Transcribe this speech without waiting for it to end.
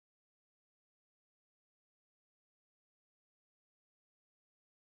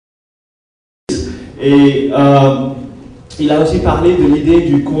Et il a aussi parlé de l'idée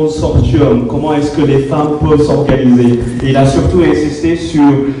du consortium, comment est-ce que les femmes peuvent s'organiser. Et il a surtout insisté sur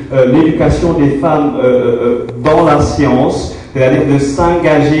l'éducation des femmes dans la science, c'est-à-dire de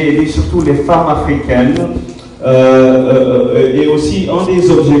s'engager, et surtout les femmes africaines. Et aussi, un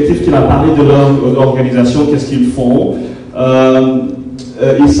des objectifs qu'il a parlé de leur organisation, qu'est-ce qu'ils font.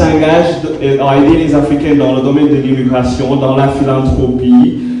 Ils s'engagent à aider les Africains dans le domaine de l'immigration, dans la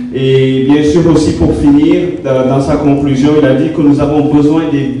philanthropie. Et bien sûr aussi pour finir, dans sa conclusion, il a dit que nous avons besoin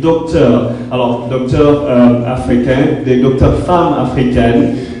des docteurs, alors docteurs africains, des docteurs femmes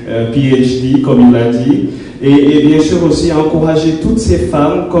africaines, PhD comme il l'a dit, et bien sûr aussi encourager toutes ces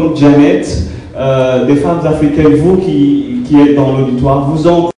femmes comme Janet, des femmes africaines, vous qui êtes dans l'auditoire, vous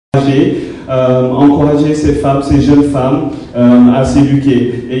encourager ces femmes, ces jeunes femmes à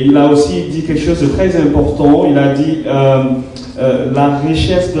s'éduquer. Et il a aussi dit quelque chose de très important, il a dit la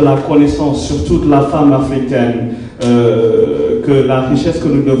richesse de la connaissance, surtout de la femme africaine, que la richesse que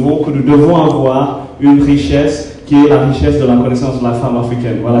nous devons avoir, une richesse qui est la richesse de la connaissance de la femme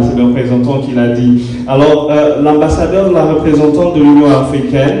africaine. Voilà, c'est le représentant qui l'a dit. Alors, l'ambassadeur, la représentante de l'Union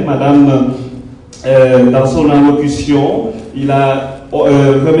africaine, Madame, dans son allocution, il a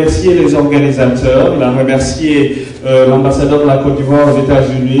remercié les organisateurs, il a remercié l'ambassadeur de la Côte d'Ivoire aux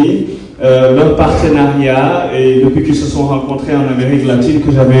États-Unis, leur partenariat, et depuis qu'ils se sont rencontrés en Amérique latine,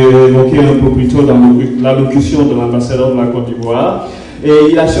 que j'avais évoqué un peu plus tôt dans l'allocution de l'ambassadeur de la Côte d'Ivoire.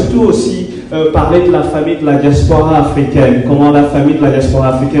 Et il a surtout aussi parlé de la famille de la diaspora africaine, comment la famille de la diaspora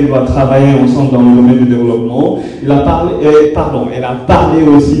africaine doit travailler ensemble dans le domaine du développement. Il a parlé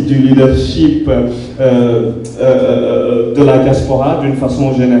aussi du leadership de la diaspora d'une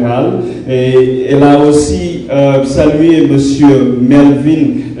façon générale. Et elle a aussi salué M.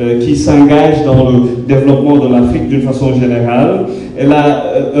 Melvin qui s'engage dans le développement de l'Afrique d'une façon générale. Elle a,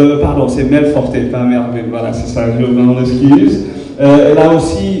 c'est Mel Forte, pas Melvin, voilà, c'est ça, je m'en excuse. Elle a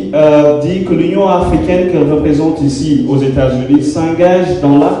aussi dit que l'Union africaine qu'elle représente ici aux États-Unis s'engage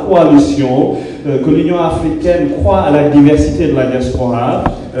dans la coalition, que l'Union africaine croit à la diversité de la diaspora,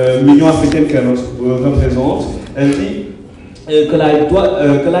 l'Union africaine qu'elle représente. Elle dit que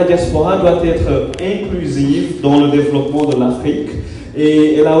la diaspora doit être inclusive dans le développement de l'Afrique.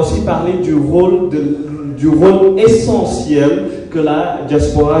 Et elle a aussi parlé du rôle essentiel que la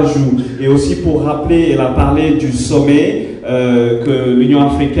diaspora joue. Et aussi pour rappeler, elle a parlé du sommet que l'Union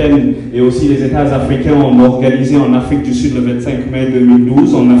africaine et aussi les États africains ont organisé en Afrique du Sud le 25 mai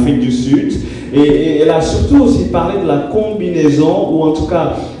 2012, en Afrique du Sud. Et elle a surtout aussi parlé de la combinaison, ou en tout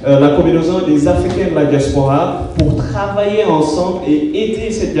cas la combinaison des Africains de la diaspora pour travailler ensemble et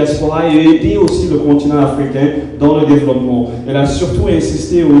aider cette diaspora et aider aussi le continent africain dans le développement. Elle a surtout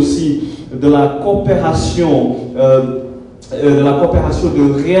insisté aussi de la coopération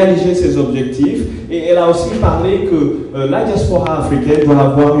de réaliser ses objectifs, et elle a aussi parlé que la diaspora africaine doit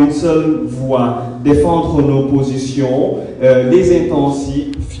avoir une seule voix, défendre nos positions, les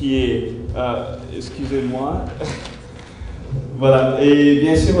intensifier. Excusez-moi. Voilà, et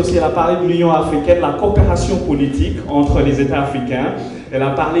bien sûr aussi elle a parlé de l'Union africaine, la coopération politique entre les États africains. Elle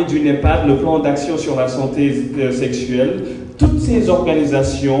a parlé du NEPAD, le plan d'action sur la santé sexuelle. Toutes ces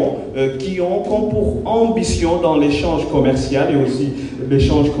organisations qui ont comme pour ambition dans l'échange commercial et aussi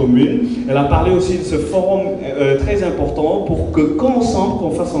l'échange commun. Elle a parlé aussi de ce forum très important pour que qu'ensemble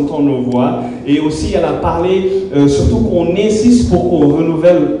qu'on fasse entendre nos voix. Et aussi elle a parlé surtout qu'on insiste pour qu'on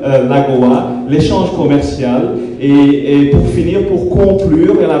renouvelle l'AGOA, l'échange commercial. Et pour finir, pour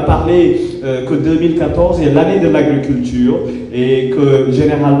conclure, elle a parlé que 2014 est l'année de l'agriculture et que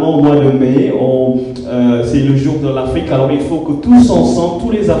généralement au mois de mai, c'est le jour de l'Afrique. Alors il faut que tous ensemble,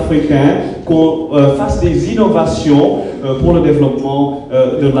 tous les Africains, qu'on fasse des innovations pour le développement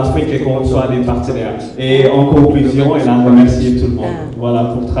de l'Afrique et qu'on soit des partenaires. Et en conclusion, elle a remercié tout le monde.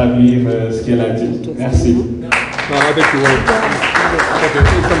 Voilà pour traduire ce qu'elle a dit. Merci.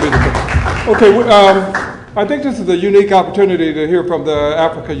 I think this is a unique opportunity to hear from the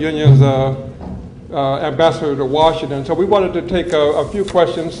Africa Union's ambassador to Washington. So we wanted to take a few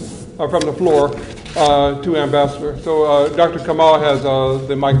questions from the floor to Ambassador. So Dr. Kamal has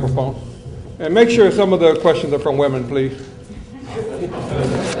the microphone. And make sure some of the questions are from women, please.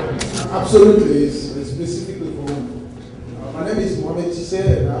 Absolutely. It's specifically for women. My name is Mohamed Tisse,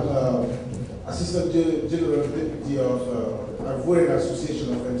 and I'm Assistant General Deputy of Ivorian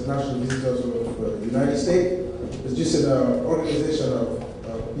Association of International Visitors of the United States. It's just an organization of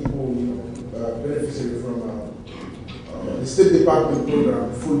people benefiting from the State Department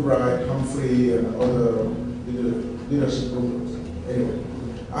program, Fulbright, Humphrey, and other leadership programs. Anyway,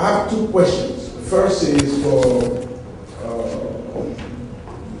 I have two questions. First is for,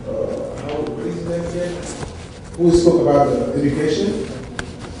 what is his name? who spoke about education.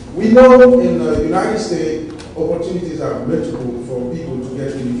 We know in the United States, opportunities are multiple for people to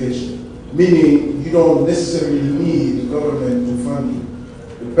get education, meaning you don't necessarily need the government to fund you.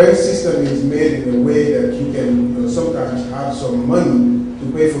 The bank system is made in a way that you can sometimes have some money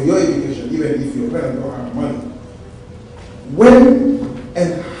to pay for your education, even if your parents don't have money. When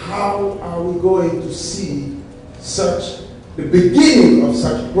and how are we going to see the beginning of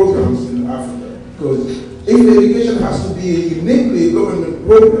such programs in Africa? Because if the education has to be a uniquely government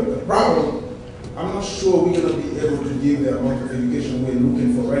program, the problem, I'm not sure we're going to be able to give the amount of education we're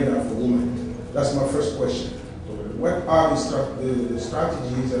looking for right now for women. That's my first question. What are the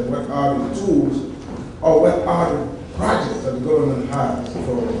strategies and what are the tools or what are the projects that the government has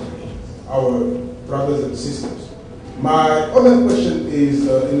for our brothers and sisters? My other question is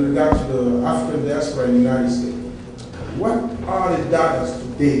in regard to the African diaspora in the United States. What are the data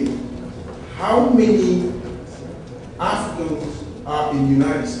today? How many Africans are in the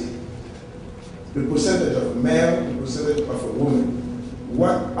United States? The percentage of a male, the percentage of a woman.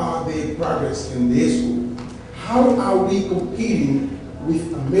 What are their progress in their school? How are we competing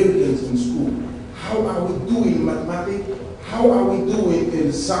with Americans in school? How are we doing in mathematics? How are we doing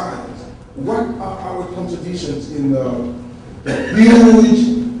in science? What are our contributions in the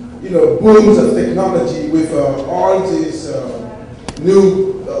huge booms of technology with all these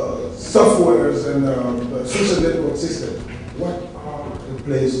new softwares and social network systems? What are the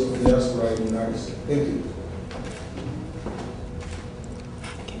place of the diaspora in the United States? Thank you.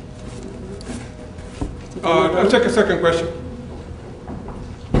 I'll take a second question.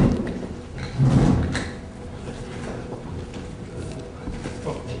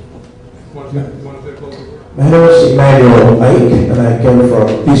 My name is Emmanuel Ike, and I came from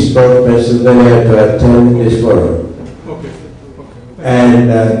Pittsburgh, Pennsylvania to attend this forum. Okay. And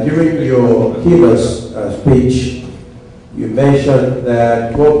during your keynote speech, you mentioned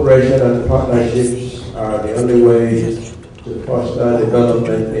that cooperation and partnerships are the only way to foster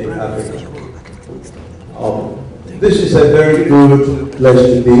development in Africa. This is a very good place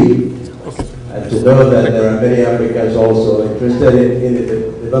to be, and to know that there are many Africans also interested in the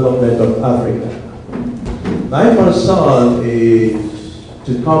development of Africa. My concern is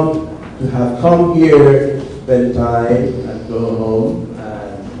to have come here, spend time, and go home,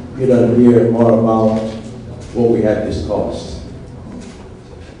 and you don't hear more about what we have discussed.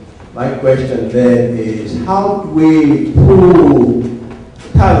 My question then is, how do we pool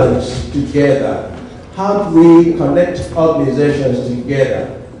talents together? How do we connect organizations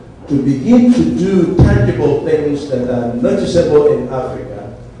together to begin to do tangible things that are noticeable in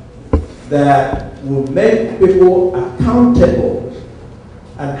Africa, that will make people accountable?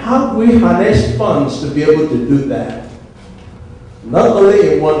 And how do we harness funds to be able to do that? Not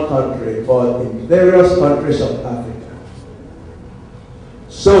only in one country, but in various countries of Africa.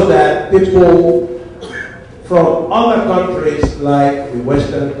 So that people from other countries like the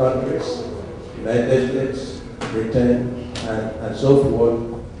Western countries, United States, Britain, and so forth,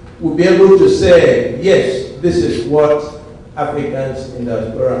 will be able to say, yes, this is what Africans in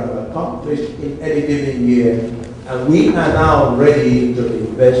diaspora have accomplished in any given year, and we are now ready to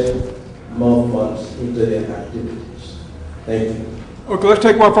invest more funds into their activities. Thank you. Okay, let's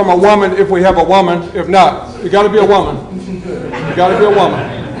take one from a woman if we have a woman. If not, you got to be a woman. You got to be a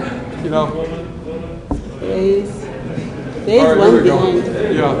woman. You know. There's one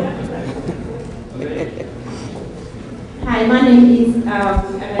behind. Yeah. Hi, my name is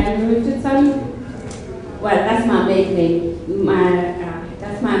Ellen Richardson. Well, that's my maiden name.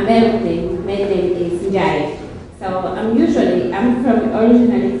 That's my maiden name. Maiden name is Njai. So I'm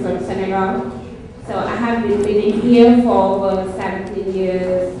originally from Senegal. So I have been living here for over 17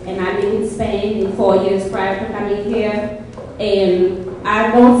 years, and I lived in Spain in 4 years prior to coming here. And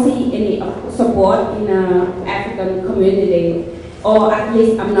I don't see any support in the African community, or at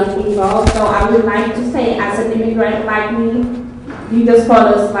least I'm not involved. So I would like to say, as an immigrant like me, you just call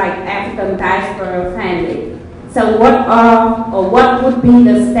us like African diaspora family. So what would be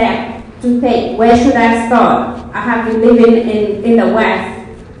the step to take? Where should I start? I have been living in the West,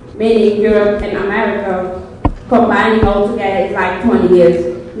 meaning Europe and America, combining all together is like 20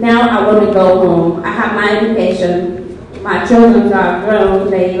 years. Now I want to go home. I have my education. My children are grown.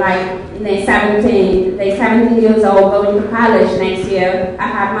 They're 17 years old, going to college next year. I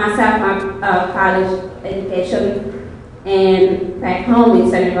have myself my college education. And back home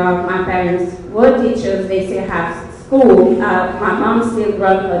in Senegal, my parents were teachers. They still have school. My mom still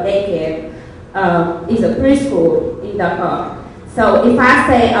runs her daycare. It's a preschool in Dakar. So if I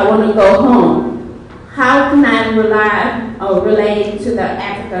say I want to go home, how can I rely or relate to the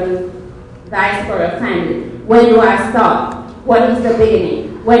African diaspora family? Where do I start? What is the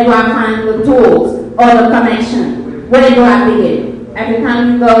beginning? Where do I find the tools or the connection? Where do I begin? Every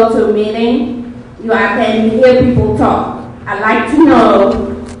time you go to a meeting, you attend, you hear people talk. I like to know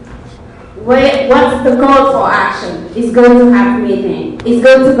what's the call for action. It's good to have a meeting. It's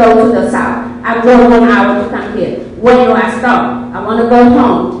good to go to the South. I've got 1 hour to come here. Where do I start? I want to go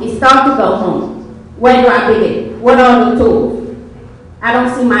home. It's time to go home. Where do I begin? What are the tools? I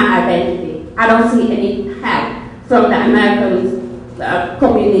don't see my identity. I don't see any help from the American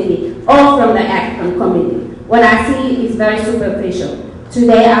community or from the African community. What I see is very superficial.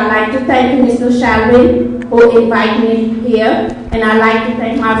 Today I'd like to thank Mr. Shalvin who invited me here, and I'd like to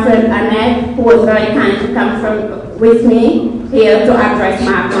thank my friend Annette who was very kind to come with me here to address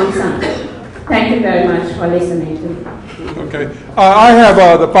my concerns. Thank you very much for listening to me. Okay. I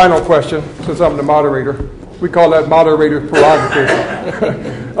have the final question, since I'm the moderator. We call that moderator prerogative.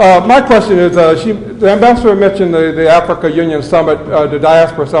 My question is, the ambassador mentioned the Africa Union Summit, the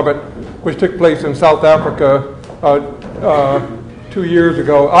Diaspora Summit, which took place in South Africa 2 years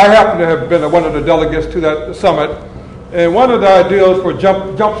ago. I happen to have been one of the delegates to that summit, and one of the ideals for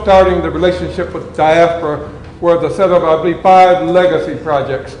jump-starting the relationship with diaspora was a set of, I believe, 5 legacy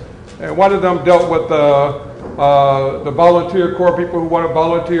projects. And one of them dealt with the volunteer corps, people who want to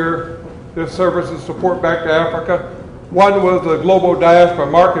volunteer their services and support back to Africa. One was the Global Diaspora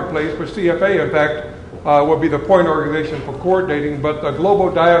Marketplace, which CFA, in fact, will be the point organization for coordinating, but the Global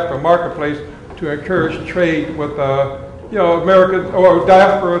Diaspora Marketplace to encourage trade with Americans or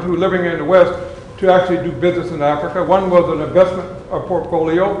diasporas who are living in the West to actually do business in Africa. One was an investment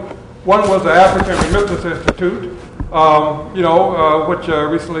portfolio. One was the African Remittance Institute, which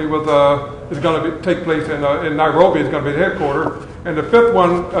recently is going to take place in Nairobi. It's going to be the headquarters. And the 5th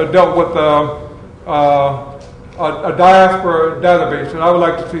one dealt with a diaspora database. And I would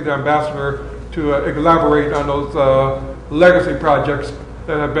like to see the ambassador to elaborate on those legacy projects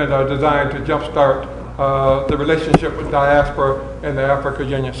that have been designed to jumpstart the relationship with diaspora and the Africa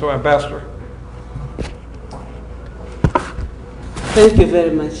Union. So, Ambassador. Thank you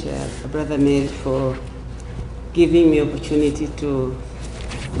very much, Brother Mary, for giving me opportunity to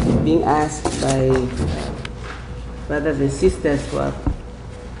being asked by brothers and sisters who are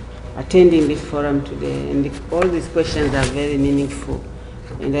attending this forum today. And all these questions are very meaningful.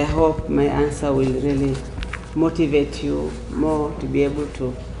 And I hope my answer will really motivate you more to be able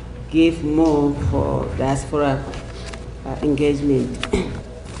to give more for diaspora engagement.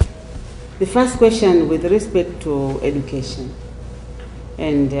 The first question with respect to education.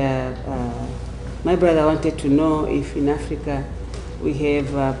 And my brother wanted to know if in Africa we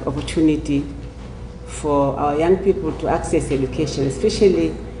have opportunity for our young people to access education,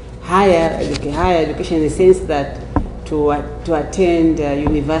 especially higher education in the sense that to attend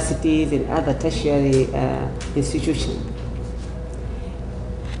universities and other tertiary institutions.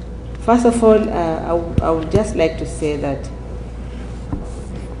 First of all, I would just like to say that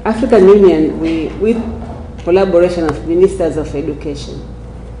African Union, with collaboration of ministers of education,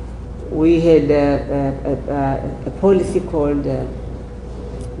 we had a policy called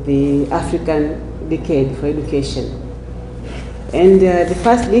the African Decade for Education. And the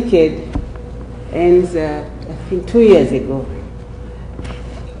first decade ends, I think, 2 years ago.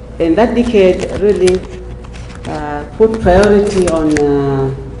 And that decade really put priority on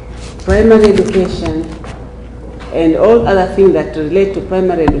primary education and all other things that relate to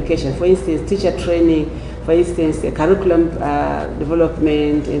primary education. For instance, teacher training, for instance, curriculum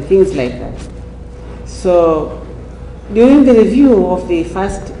development and things like that. So during the review of the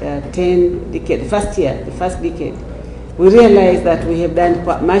first first decade, we realized that we have done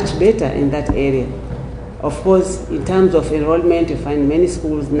much better in that area. Of course, in terms of enrollment, you find many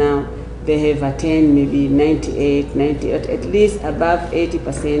schools now, they have attained maybe 98, at least above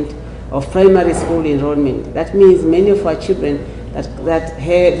 80% of primary school enrollment. That means many of our children that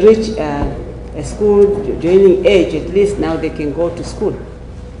have reached a school joining age, at least now they can go to school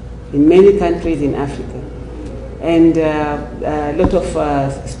in many countries in Africa. And a lot of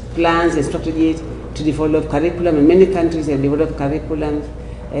plans and strategies to develop curriculum, and many countries have developed curriculums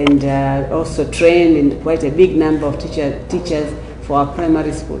and also trained in quite a big number of teachers for our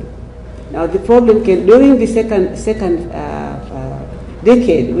primary school. Now the problem came during the second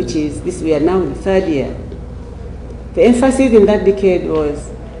decade, which is this, we are now in the 3rd year. The emphasis in that decade was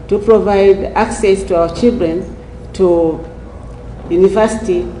to provide access to our children to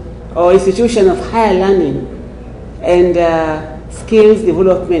university or institution of higher learning and skills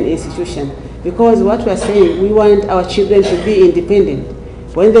development institution. Because what we are saying, we want our children to be independent.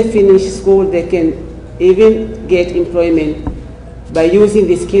 When they finish school, they can even get employment by using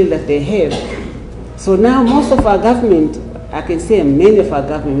the skill that they have. So now most of our government, I can say many of our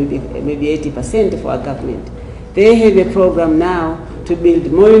government, maybe 80% of our government, they have a program now to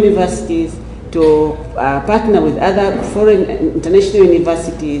build more universities, to partner with other foreign international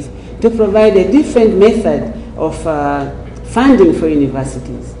universities, to provide a different method of funding for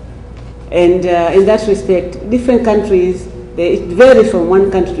universities. And in that respect, different countries, it varies from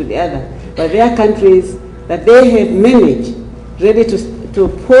one country to the other, but there are countries that they have managed really to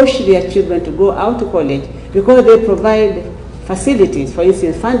push their children to go out to college because they provide facilities, for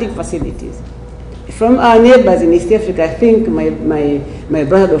instance, funding facilities. From our neighbors in East Africa, I think my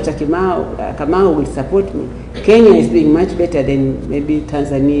brother Dr. Kamau will support me. Kenya is doing much better than maybe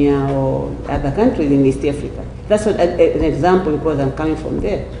Tanzania or other countries in East Africa. That's an example because I'm coming from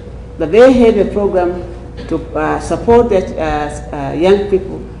there. But they have a program to support that young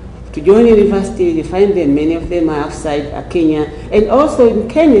people to join university. You find them, many of them are outside Kenya. And also in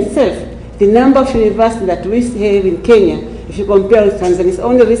Kenya itself, the number of universities that we have in Kenya, if you compare with Tanzania, it's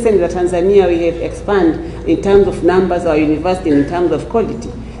only recently that Tanzania we have expanded in terms of numbers of university in terms of quality.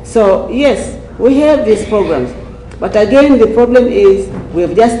 So yes, we have these programs. But again, the problem is we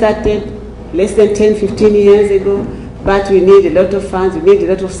have just started less than 10, 15 years ago, but we need a lot of funds, we need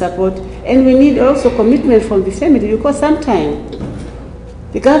a lot of support, and we need also commitment from the family, because sometimes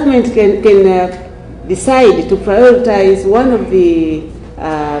the government can decide to prioritize one of the,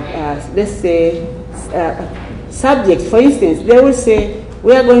 let's say, subjects. For instance, they will say,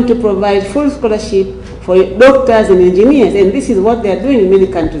 we are going to provide full scholarship for doctors and engineers, and this is what they are doing in many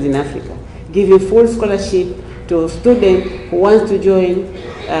countries in Africa, giving full scholarship to students who want to join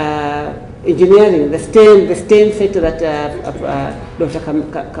engineering, the STEM sector that Dr.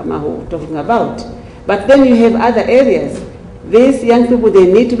 Kamahu was talking about. But then you have other areas. These young people,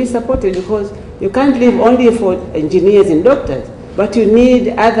 they need to be supported because you can't live only for engineers and doctors, but you need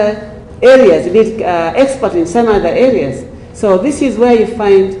other areas, you need experts in some other areas. So this is where you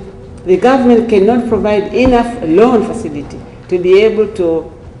find the government cannot provide enough loan facility to be able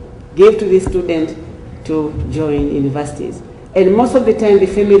to give to the students to join universities. And most of the time the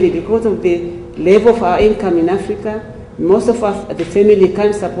family, because of the level of our income in Africa, most of the family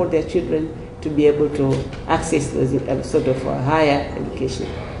can't support their children to be able to access those sort of higher education.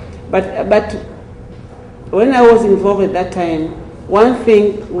 But when I was involved at that time, one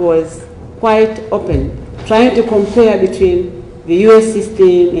thing was quite open, trying to compare between the US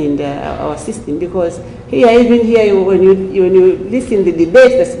system and our system, because even here, when you listen to the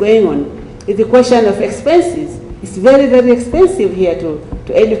debate that's going on, it's a question of expenses. It's very, very expensive here to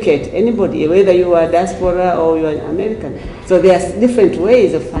educate anybody, whether you are diaspora or you are American. So there are different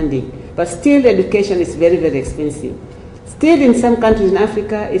ways of funding, but still education is very, very expensive. Still in some countries in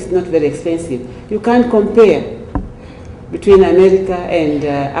Africa, it's not very expensive. You can't compare between America and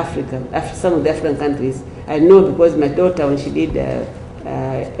Africa, some of the African countries. I know because my daughter, when she did a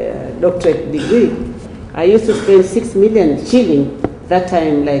doctorate degree, I used to spend 6 million shilling that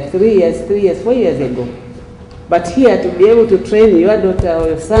time, like 4 years ago. But here, to be able to train your daughter or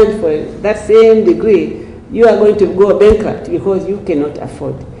your son for that same degree, you are going to go bankrupt because you cannot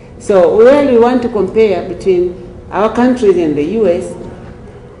afford. So we want to compare between our countries and the US,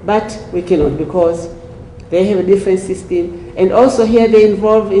 but we cannot because they have a different system. And also here they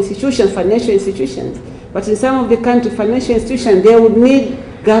involve institutions, financial institutions. But in some of the country financial institutions, they would need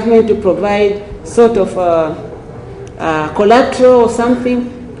government to provide sort of collateral or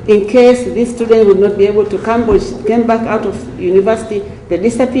something in case these students would not be able to come back out of university. They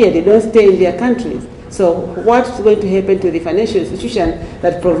disappear, they don't stay in their countries. So what's going to happen to the financial institution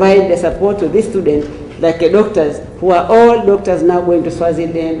that provide the support to these students, like doctors, who are all doctors now going to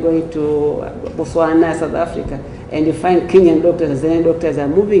Swaziland, going to Botswana, South Africa, and you find Kenyan doctors, Tanzanian doctors are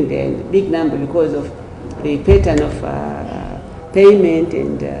moving there in big number because of the pattern of payment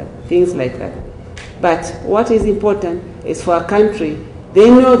and things like that. But what is important is for our country, they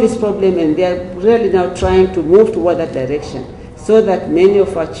know this problem and they are really now trying to move toward that direction so that many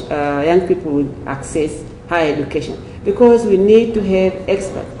of our young people will access higher education. Because we need to have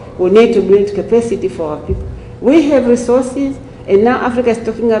experts. We need to build capacity for our people. We have resources, and now Africa is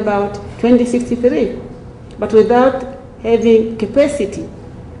talking about 2063. But without having capacity,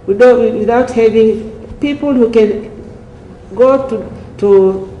 without having people who can go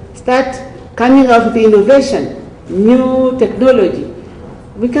to start coming out with innovation, new technology,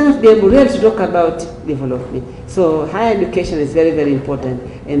 we cannot be able really to talk about development. So higher education is very, very important.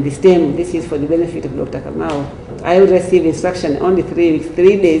 And this is for the benefit of Dr. Kamau. I received instruction only 3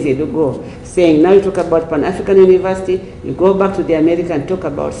 days ago, saying, now you talk about Pan-African University, you go back to the America and talk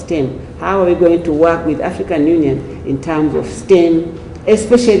about STEM. How are we going to work with African Union in terms of STEM,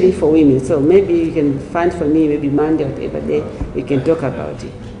 especially for women? So maybe you can find for me, maybe Monday or whatever day, we can talk about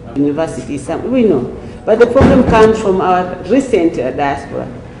it. Universities, we know. But the problem comes from our recent diaspora.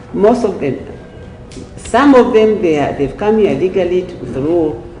 Most of them, some of them, they've come here legally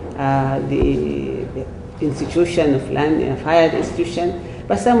through the institution of land, of higher institution,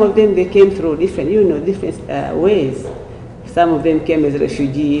 but some of them, they came through different ways. Some of them came as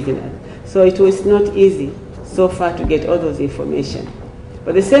refugees. So it was not easy so far to get all those information.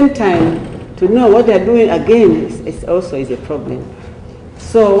 But at the same time, to know what they're doing again is also a problem.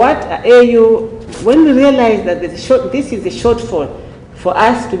 So what AU, when we realized that this is a shortfall for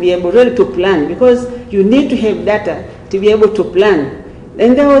us to be able really to plan, because you need to have data to be able to plan.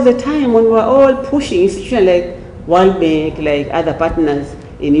 And there was a time when we were all pushing institutions like World Bank, like other partners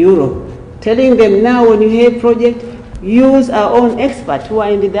in Europe, telling them now when you have project, use our own experts who are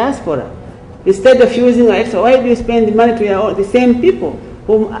in the diaspora. Instead of using our experts, why do you spend the money to your own, the same people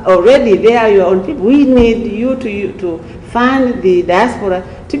who already they are your own people? We need you to fund the diaspora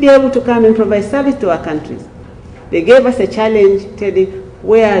to be able to come and provide service to our countries. They gave us a challenge telling,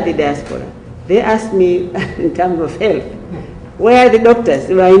 where are the diaspora? They asked me in terms of health, where are the doctors?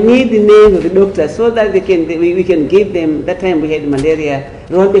 I need the names of the doctors so that we can give them. That time we had malaria,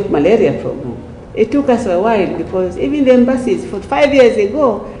 Rhobic malaria program. It took us a while because even the embassies, for 5 years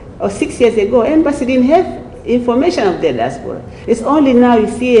ago or 6 years ago, embassy didn't have information of their diaspora. It's only now you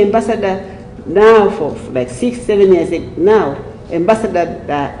see ambassador now for like 6, 7 years ago, now,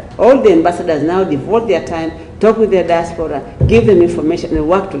 all the ambassadors now devote their time, talk with their diaspora, give them information and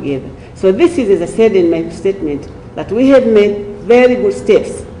work together. So this is, as I said in my statement, that we have made very good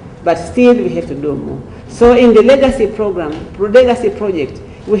steps, but still we have to do more. So in the legacy program, legacy project,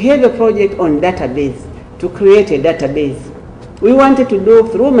 we have a project on database, to create a database. We wanted to do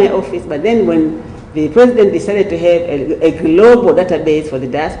through my office, but then when the president decided to have a global database for the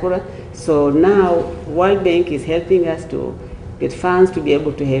diaspora, so now World Bank is helping us to get funds to be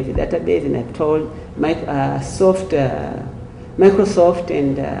able to have the database, and I've told Microsoft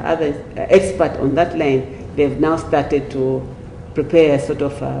and other experts on that line, they've now started to prepare sort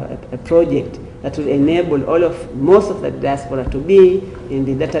of a project that will enable most of the diaspora to be in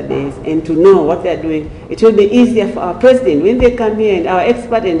the database and to know what they're doing. It will be easier for our president when they come here and our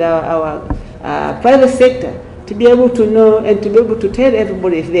expert and our private sector to be able to know and to be able to tell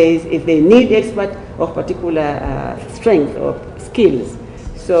everybody if they need expert of particular strength or skills.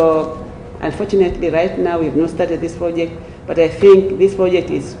 So unfortunately right now we've not started this project, but I think this project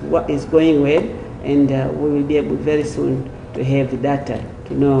is going well, and we will be able very soon to have the data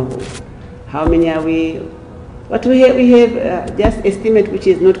to know how many are we. But we have just estimate which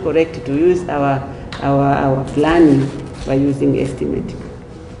is not correct, to use our planning by using estimate.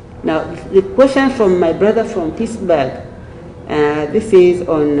 Now the question from my brother from Pittsburgh, this is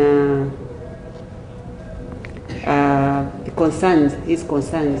on his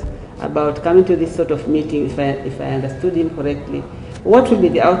concerns about coming to this sort of meeting, if I understood him correctly. What will be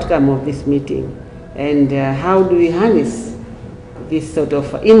the outcome of this meeting, and how do we harness this sort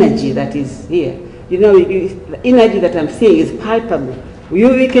of energy that is here? You know, the energy that I'm seeing is palpable.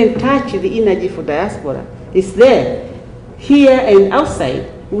 We can touch the energy for diaspora. It's there, here and outside.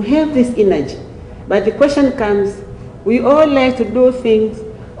 We have this energy. But the question comes, we all like to do things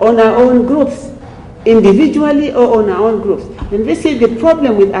on our own groups, individually or on our own groups. And this is the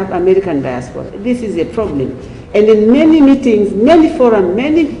problem with American diaspora. This is a problem. And in many meetings, many forums,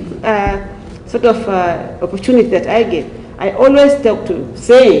 many opportunities that I get, I always talk to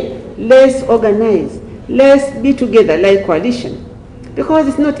say, let's organize, let's be together like coalition. Because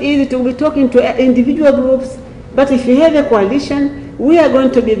it's not easy to be talking to individual groups, but if you have a coalition, we are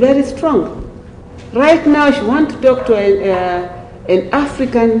going to be very strong. Right now, if you want to talk to an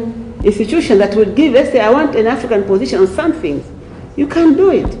African institution that would give, let's say I want an African position on some things, you can't do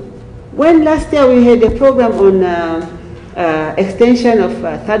it. When last year we had a program on extension of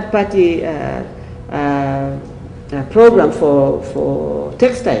third-party program for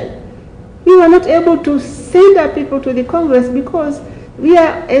textile, we were not able to send our people to the Congress because we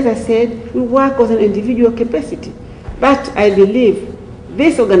are, as I said, we work on an individual capacity. But I believe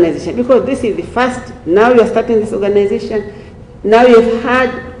this organization, because this is the first, now you are starting this organization, now you've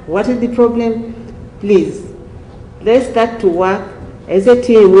heard what is the problem, please, let's start to work as a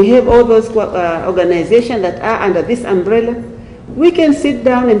team. We have all those organizations that are under this umbrella. We can sit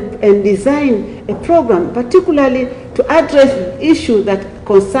down and design a program, particularly to address issues that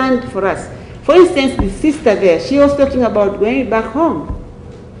concern for us. For instance, the sister there, she was talking about going back home.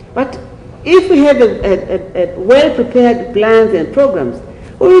 But if we have a well-prepared plans and programs,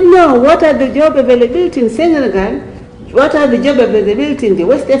 we will know what are the job availability in Senegal, what are the job availability in the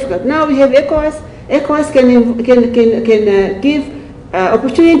West Africa. Now we have ECOWAS. ECOWAS can give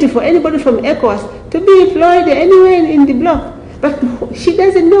opportunity for anybody from ECOWAS to be employed anywhere in the bloc. But she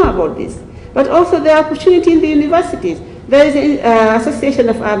doesn't know about this. But also there are opportunity in the universities. There is an Association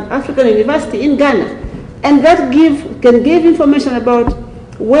of African University in Ghana, and that can give information about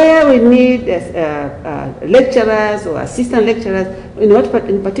where we need lecturers or assistant lecturers,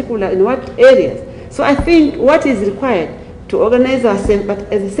 in particular, in what areas. So I think what is required to organize ourselves, but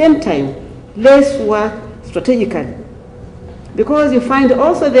at the same time, let's work strategically. Because you find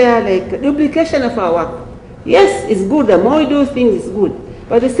also there like duplication of our work. Yes, it's good, the more we do things, it's good.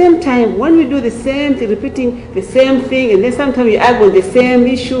 But at the same time, when we do the same thing, repeating the same thing, and then sometimes we argue on the same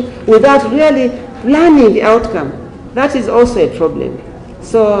issue without really planning the outcome, that is also a problem.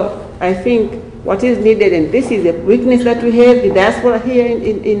 So I think what is needed, and this is a weakness that we have, the diaspora here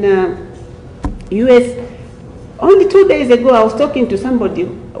in US. Only 2 days ago, I was talking to somebody,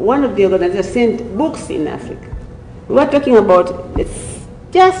 one of the organizers sent books in Africa. We were talking about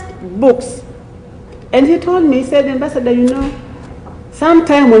just books. And he told me, he said, Ambassador, you know,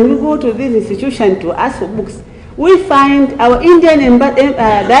 sometime when we go to this institution to ask for books, we find our Indian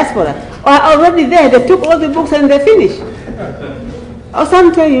diaspora are already there. They took all the books and they finished. Or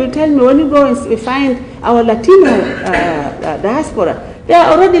sometimes you tell me, when you go and we find our Latino diaspora, they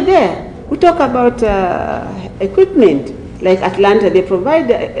are already there. We talk about equipment, like Atlanta, they provide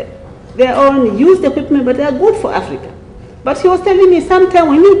their own used equipment, but they are good for Africa. But he was telling me, sometime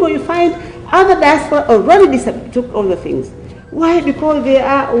when you go, you find other diaspora already took all the things. Why? Because they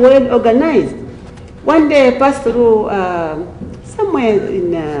are well organized. One day I passed through somewhere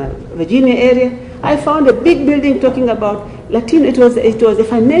in Virginia area. I found a big building talking about Latino. It was a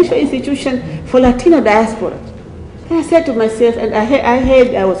financial institution for Latino diaspora. And I said to myself, and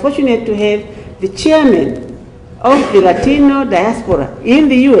I was fortunate to have the chairman of the Latino diaspora in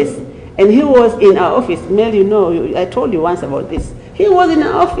the U.S. And he was in our office. Mel, you know, I told you once about this. He was in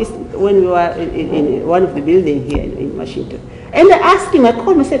our office when we were in one of the buildings here in Washington. And I asked him, I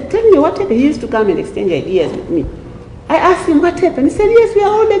called him, I said, tell me what happened. He used to come and exchange ideas with me. I asked him what happened. He said, yes, we are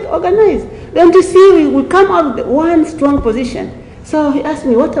all organized. Don't you see, we come out with one strong position. So he asked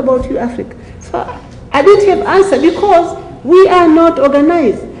me, what about you, Africa? So I didn't have answer because we are not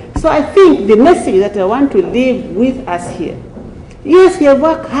organized. So I think the message that I want to leave with us here, yes, we have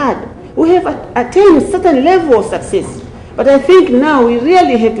worked hard. We have attained a certain level of success. But I think now we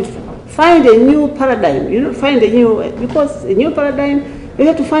really have to find a new paradigm, because a new paradigm, we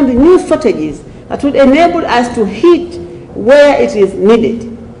have to find the new strategies that would enable us to hit where it is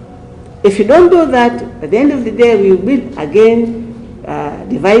needed. If you don't do that, at the end of the day, we will be again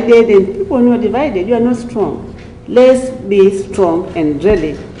divided, and people who are divided, you are not strong. Let's be strong and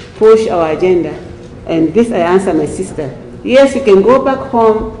really push our agenda. And this I answer my sister. Yes, you can go back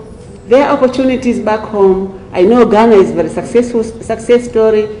home. There are opportunities back home. I know Ghana is a very successful success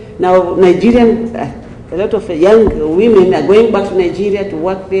story. Now Nigerian, a lot of young women are going back to Nigeria to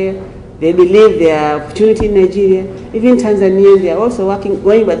work there. They believe there are opportunity in Nigeria. Even Tanzania, they are also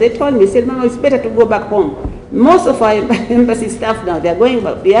going, but they told me, said, Mama, it's better to go back home. Most of our embassy staff now, they are going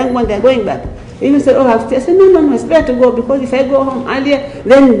back. The young ones, they are going back. They even said, I said, no, it's better to go, because if I go home earlier,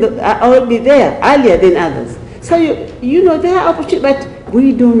 then I will be there earlier than others. So, you know, there are opportunities, but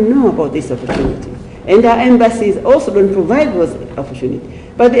we don't know about this opportunity. And our embassies also don't provide those opportunities.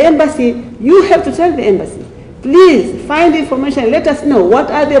 But the embassy, you have to tell the embassy, please find information, let us know what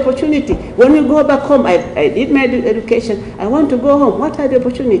are the opportunities. When you go back home, I did my education, I want to go home, what are the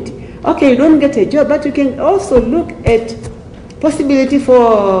opportunities? Okay, you don't get a job, but you can also look at possibility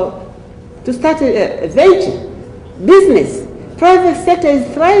to start a venture, business. Private sector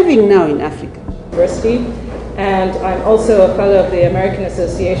is thriving now in Africa. University, and I'm also a fellow of the American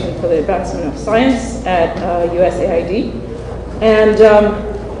Association for the Advancement of Science at USAID. And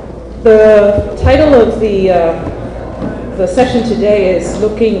the title of the session today is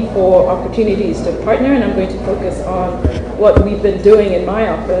Looking for Opportunities to Partner, and I'm going to focus on what we've been doing in my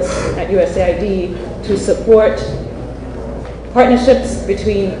office at USAID to support partnerships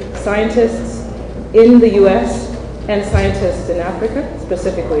between scientists in the US and scientists in Africa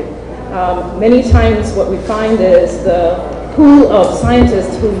specifically. Many times what we find is the pool of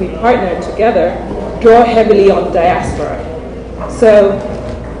scientists who we partner together draw heavily on diaspora. So,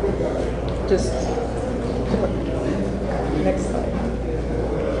 just next slide.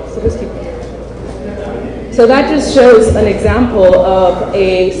 So just keep. So that just shows an example of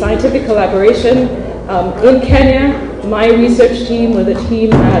a scientific collaboration in Kenya, my research team with a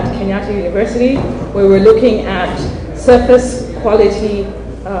team at Kenyatta University, where we're looking at surface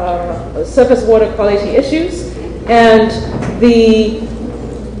water quality issues. And the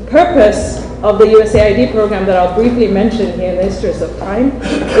purpose of the USAID program that I'll briefly mention here in the interest of time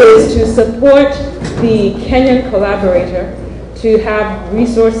is to support the Kenyan collaborator to have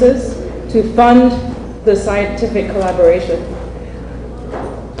resources to fund the scientific collaboration.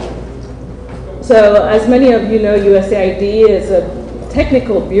 So as many of you know, USAID is a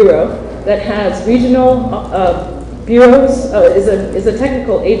technical bureau that has regional bureaus, is a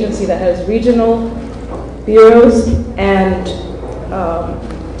technical agency that has regional bureaus and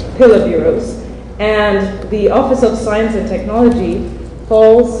pillar bureaus. And the Office of Science and Technology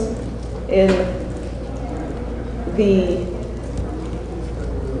falls in the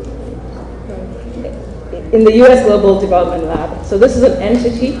U.S. Global Development Lab. So this is an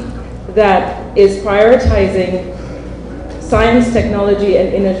entity that is prioritizing science, technology,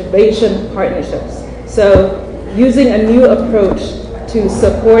 and innovation partnerships. So using a new approach to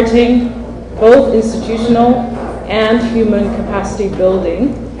supporting both institutional and human capacity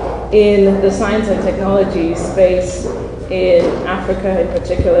building in the science and technology space in Africa in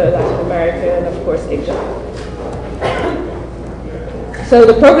particular, Latin America, and of course Asia. So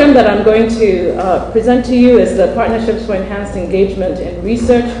the program that I'm going to present to you is the Partnerships for Enhanced Engagement in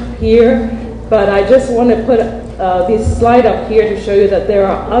Research here, but I just want to put this slide up here to show you that there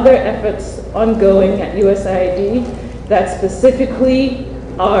are other efforts ongoing at USAID that specifically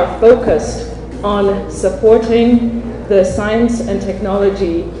are focused on supporting the science and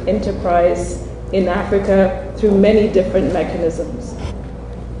technology enterprise in Africa through many different mechanisms.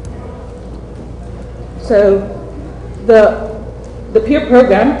 So the peer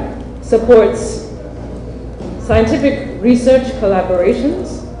program supports scientific research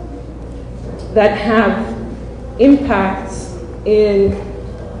collaborations that have impacts in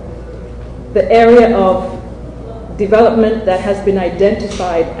the area of development that has been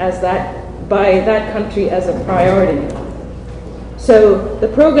identified as by that country as a priority. So the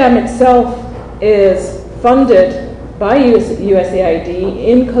program itself is funded by USAID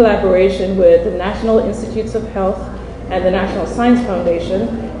in collaboration with the National Institutes of Health and the National Science Foundation,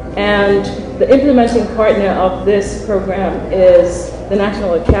 and the implementing partner of this program is the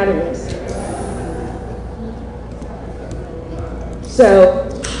National Academies. So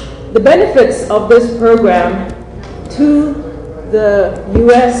the benefits of this program to the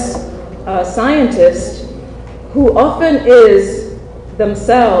US scientist, who often is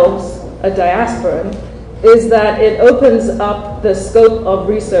themselves a diasporan, is that it opens up the scope of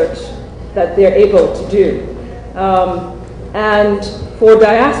research that they're able to do. And for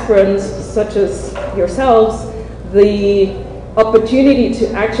diasporans such as yourselves, the opportunity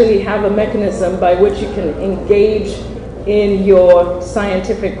to actually have a mechanism by which you can engage in your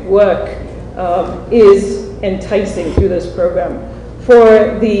scientific work is enticing through this program.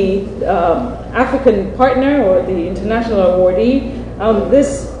 For the African partner or the international awardee,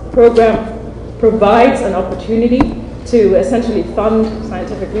 this program provides an opportunity to essentially fund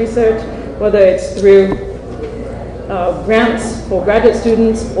scientific research, whether it's through grants for graduate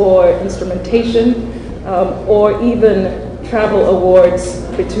students or instrumentation, or even travel awards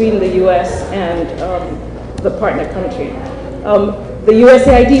between the US and the partner country. The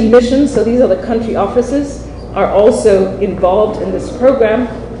USAID missions, so these are the country offices, are also involved in this program,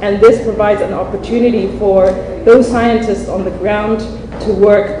 and this provides an opportunity for those scientists on the ground to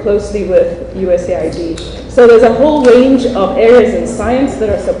work closely with USAID. So there's a whole range of areas in science that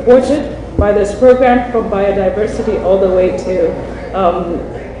are supported by this program, from biodiversity all the way to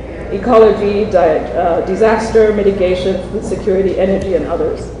ecology, disaster mitigation, food security, energy, and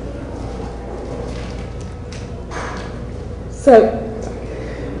others. So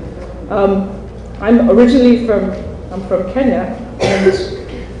I'm originally from Kenya, and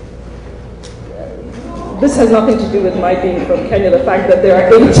this has nothing to do with my being from Kenya, the fact that there are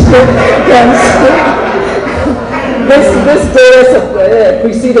 8 camps. This day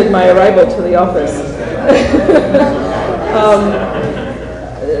preceded my arrival to the office.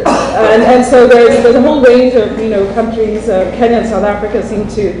 And so there's a whole range of countries. Kenya and South Africa seem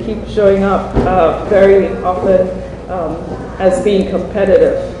to keep showing up very often as being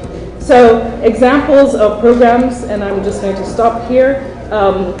competitive. So examples of programs, and I'm just going to stop here,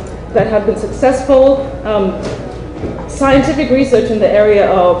 that have been successful. Scientific research in the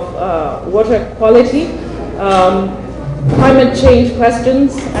area of water quality, climate change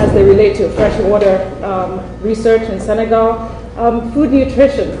questions as they relate to freshwater research in Senegal, food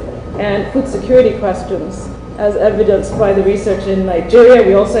nutrition. and food security questions, as evidenced by the research in Nigeria.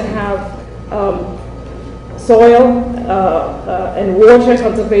 We also have soil and water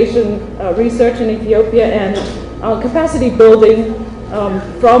conservation research in Ethiopia, and capacity building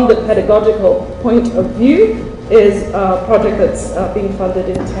from the pedagogical point of view is a project that's being funded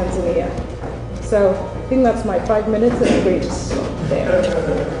in Tanzania. So I think that's my 5 minutes, and I'm going to stop there.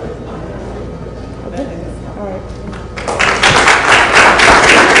 Okay? All right.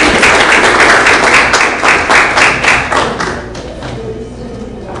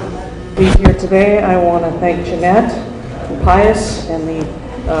 Be here today. I want to thank Jeanette and Pius and the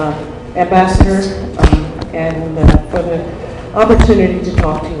ambassador and for the opportunity to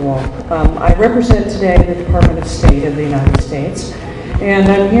talk to you all. I represent today the Department of State of the United States,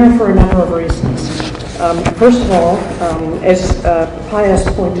 and I'm here for a number of reasons. First of all, as Pius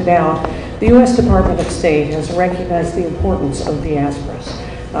pointed out, the U.S. Department of State has recognized the importance of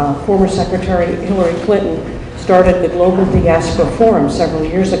diasporas. Former Secretary Hillary Clinton started the Global Diaspora Forum several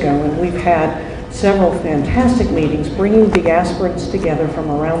years ago, and we've had several fantastic meetings bringing diasporans together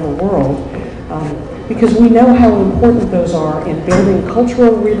from around the world because we know how important those are in building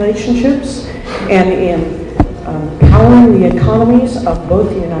cultural relationships and in powering the economies of both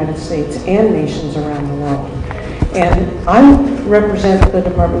the United States and nations around the world. And I represent the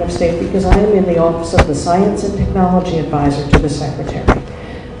Department of State because I am in the Office of the Science and Technology Advisor to the Secretary.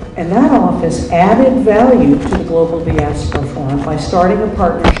 And that office added value to the Global Diaspora Forum by starting a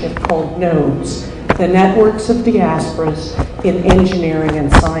partnership called NODES, the Networks of Diasporas in Engineering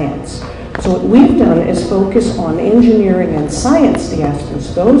and Science. So what we've done is focus on engineering and science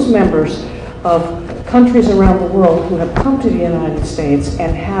diasporas, those members of countries around the world who have come to the United States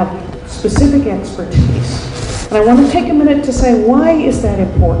and have specific expertise. And I want to take a minute to say, why is that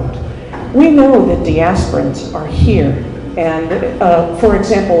important? We know that diasporans are here. And for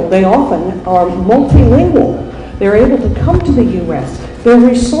example, they often are multilingual. They're able to come to the U.S. They're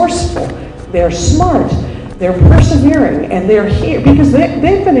resourceful. They're smart. They're persevering. And they're here because they've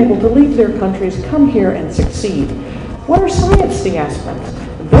been able to leave their countries, come here and succeed. What are science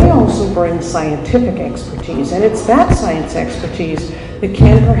diasporans? They also bring scientific expertise. And it's that science expertise that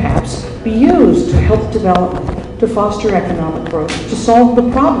can perhaps be used to help development, to foster economic growth, to solve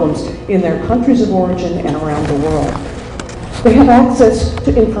the problems in their countries of origin and around the world. They have access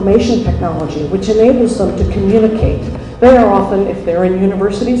to information technology, which enables them to communicate. They are often, if they're in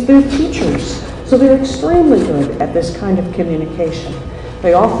universities, they're teachers. So they're extremely good at this kind of communication.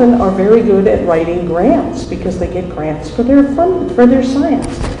 They often are very good at writing grants because they get grants for their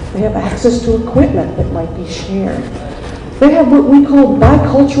science. They have access to equipment that might be shared. They have what we call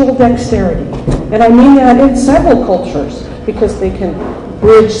bicultural dexterity. And I mean that in several cultures because they can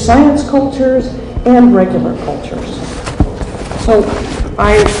bridge science cultures and regular cultures. So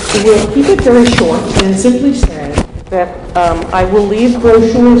I will keep it very short and simply say that I will leave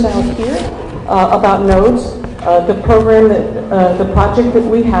brochures out here about NODES, the program that, the project that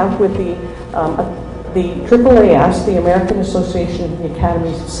we have with the AAAS, the American Association of the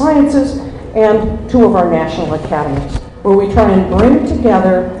Academies of Sciences, and 2 of our national academies, where we try and bring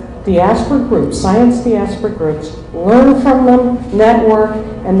together diaspora groups, science diaspora groups, learn from them, network,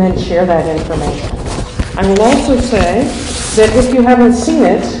 and then share that information. I will also say that if you haven't seen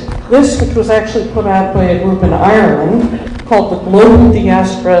it, this, which was actually put out by a group in Ireland called the Global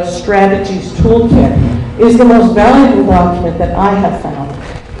Diaspora Strategies Toolkit, is the most valuable document that I have found.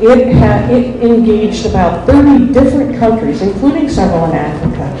 It engaged about 30 different countries, including several in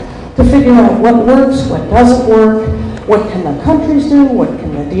Africa, to figure out what works, what doesn't work, what can the countries do, what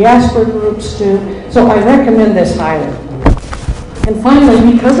can the diaspora groups do. So I recommend this highly. And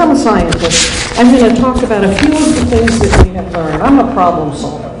finally, because I'm a scientist, I'm going to talk about a few of the things that we have learned. I'm a problem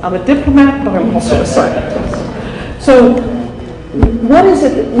solver. I'm a diplomat, but I'm also a scientist. So what is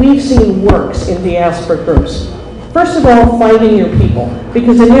it that we've seen works in diaspora groups? First of all, finding your people,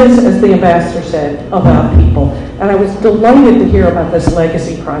 because it is, as the ambassador said, about people. And I was delighted to hear about this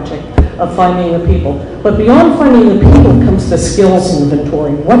legacy project of finding the people. But beyond finding the people comes the skills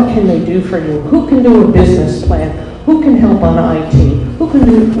inventory. What can they do for you? Who can do a business plan? Who can help on IT? Who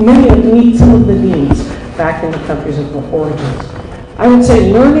can meet some of the needs back in the countries of origins? I would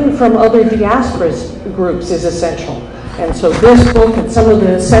say learning from other diaspora groups is essential. And so this book and some of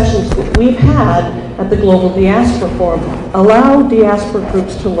the sessions that we've had at the Global Diaspora Forum allow diaspora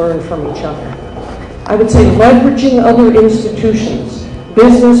groups to learn from each other. I would say leveraging other institutions,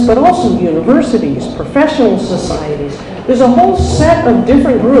 business, but also universities, professional societies. There's a whole set of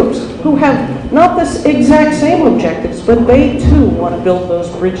different groups who have not the exact same objectives, but they too want to build those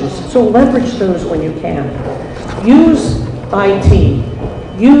bridges. So leverage those when you can. Use IT.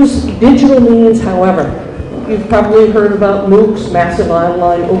 use digital means, however. You've probably heard about MOOCs, massive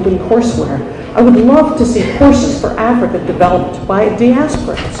online open courseware. I would love to see courses for Africa developed by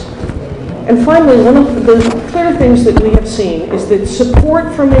diasporans. And finally, one of the clear things that we have seen is that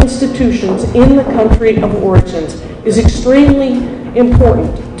support from institutions in the country of origins is extremely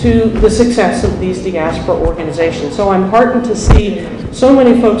important to the success of these diaspora organizations. So I'm heartened to see so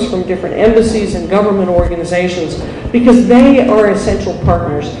many folks from different embassies and government organizations, because they are essential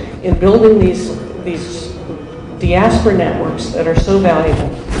partners in building these diaspora networks that are so valuable.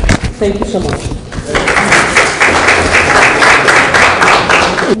 Thank you so much.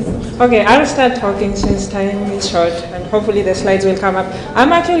 Okay, I'll start talking since time is short, and hopefully the slides will come up.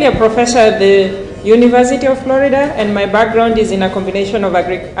 I'm actually a professor at the University of Florida, and my background is in a combination of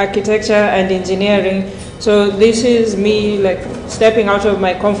architecture and engineering. So this is me like stepping out of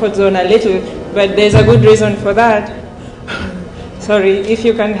my comfort zone a little, but there's a good reason for that. Sorry, if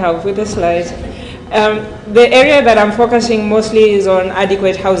you can help with the slides. The area that I'm focusing mostly is on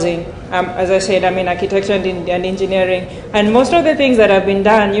adequate housing. As I said, I'm in architecture and engineering, and most of the things that have been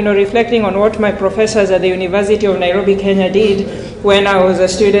done, reflecting on what my professors at the University of Nairobi, Kenya did when I was a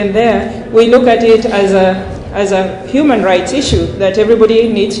student there, we look at it as a human rights issue, that everybody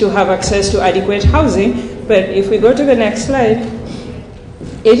needs to have access to adequate housing. But if we go to the next slide,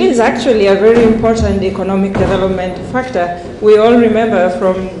 it is actually a very important economic development factor. We all remember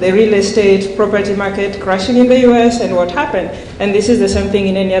from the real estate property market crashing in the US and what happened. And this is the same thing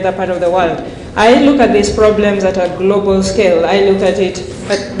in any other part of the world. I look at these problems at a global scale. I look at it,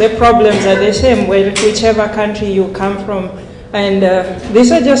 but the problems are the same whichever country you come from. And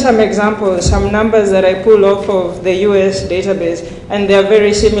these are just some examples, some numbers that I pull off of the US database. And they're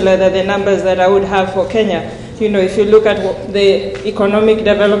very similar to the numbers that I would have for Kenya. If you look at the economic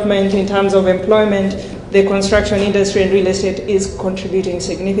development in terms of employment, the construction industry and real estate is contributing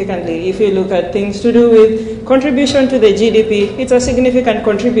significantly. If you look at things to do with contribution to the GDP, it's a significant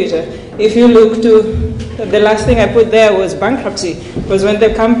contributor. If you look to, the last thing I put there was bankruptcy, because when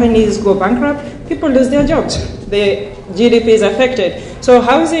the companies go bankrupt, people lose their jobs. The GDP is affected. So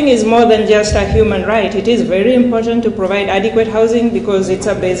housing is more than just a human right. It is very important to provide adequate housing because it's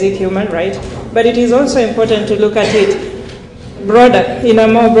a basic human right. But it is also important to look at it broader, in a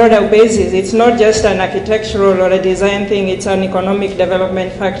more broader basis. It's not just an architectural or a design thing, it's an economic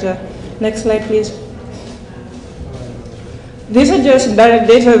development factor. Next slide, please. These are just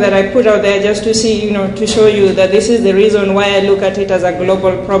data that I put out there just to see, to show you that this is the reason why I look at it as a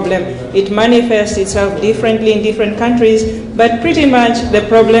global problem. It manifests itself differently in different countries, but pretty much the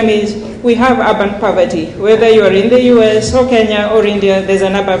problem is we have urban poverty. Whether you are in the US or Kenya or India, there's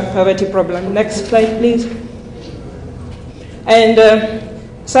an urban poverty problem. Next slide, please. And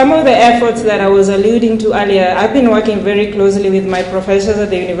some of the efforts that I was alluding to earlier, I've been working very closely with my professors at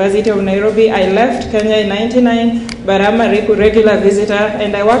the University of Nairobi. I left Kenya in '99, but I'm a regular visitor,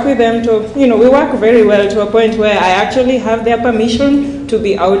 and I work with them to, we work very well to a point where I actually have their permission to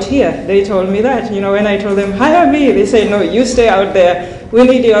be out here. They told me that, when I told them, hire me, they say, no, you stay out there. We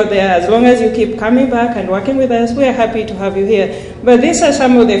need you out there. As long as you keep coming back and working with us, we're happy to have you here. But these are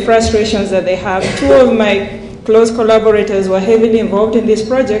some of the frustrations that they have. Two of my close collaborators were heavily involved in this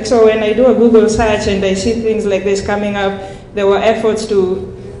project, so when I do a Google search and I see things like this coming up, there were efforts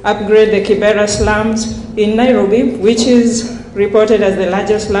to upgrade the Kibera slums in Nairobi, which is reported as the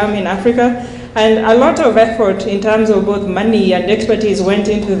largest slum in Africa, and a lot of effort in terms of both money and expertise went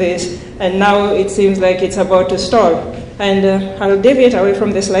into this, and now it seems like it's about to stall. And I'll deviate away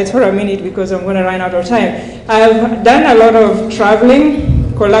from the slides for a minute because I'm going to run out of time. I've done a lot of traveling,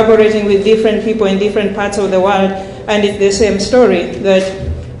 collaborating with different people in different parts of the world, and it's the same story, that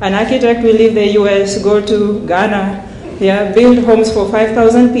an architect will leave the US, go to Ghana, build homes for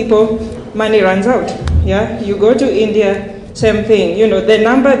 5,000 people, money runs out. You go to India, same thing. The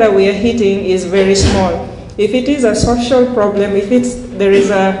number that we are hitting is very small. If it is a social problem, if there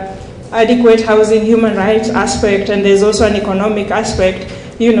is a adequate housing, human rights aspect, and there's also an economic aspect,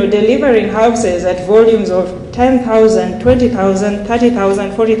 delivering houses at volumes of 10,000, 20,000,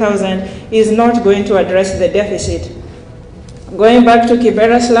 30,000, 40,000 is not going to address the deficit. Going back to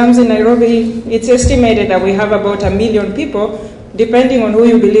Kibera slums in Nairobi, it's estimated that we have about 1 million people. Depending on who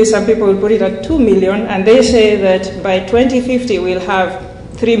you believe, some people will put it at 2 million, and they say that by 2050 we'll have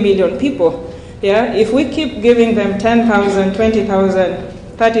 3 million people. If we keep giving them 10,000, 20,000,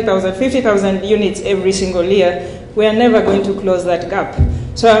 30,000, 50,000 units every single year, we are never going to close that gap.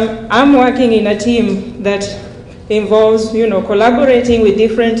 So I'm working in a team that involves, collaborating with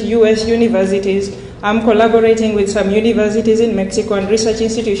different US universities. I'm collaborating with some universities in Mexico and research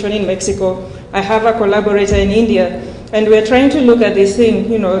institution in Mexico. I have a collaborator in India. And we're trying to look at this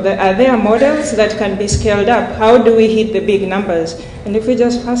thing, are there models that can be scaled up? How do we hit the big numbers? And if we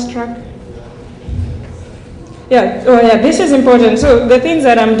just fast track. This is important. So the things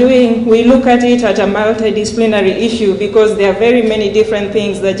that I'm doing, we look at it at a multidisciplinary issue because there are very many different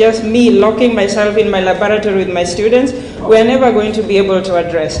things that just me locking myself in my laboratory with my students, we're never going to be able to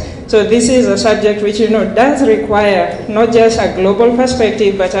address. So this is a subject which, does require not just a global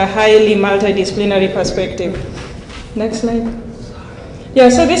perspective, but a highly multidisciplinary perspective. Next slide.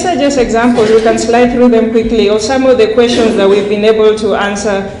 So these are just examples. We can slide through them quickly, or some of the questions that we've been able to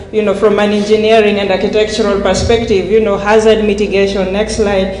answer, from an engineering and architectural perspective, hazard mitigation. Next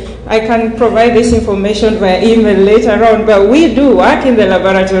slide. I can provide this information via email later on, but we do work in the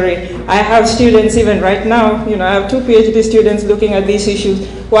laboratory. I have students even right now, I have 2 PhD students looking at these issues.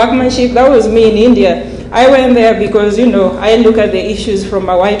 Workmanship, that was me in India. I went there because, I look at the issues from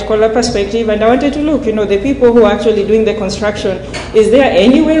a white-collar perspective, and I wanted to look, the people who are actually doing the construction, is there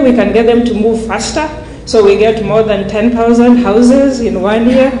any way we can get them to move faster so we get more than 10,000 houses in 1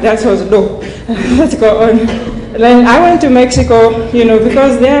 year? That was no. Let's go on. Then I went to Mexico,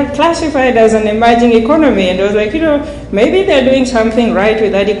 because they're classified as an emerging economy, and I was like, maybe they're doing something right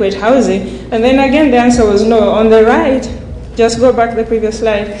with adequate housing. And then again, the answer was no. On the right, just go back to the previous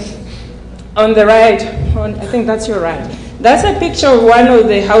slide. On the right, I think that's your right. That's a picture of one of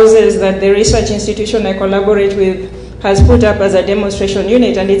the houses that the research institution I collaborate with has put up as a demonstration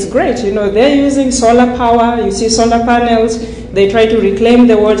unit, and it's great. They're using solar power. You see solar panels. They try to reclaim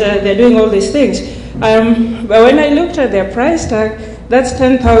the water. They're doing all these things. But when I looked at their price tag, that's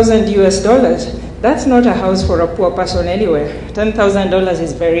 $10,000 US. That's not a house for a poor person anywhere. $10,000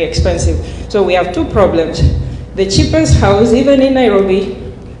 is very expensive. So we have 2 problems. The cheapest house, even in Nairobi,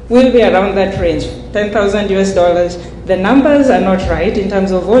 will be around that range, $10,000 US. The numbers are not right in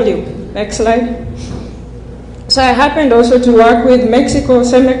terms of volume. Next slide. So I happened also to work with Mexico,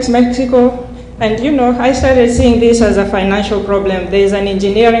 CEMEX Mexico, and I started seeing this as a financial problem. There's an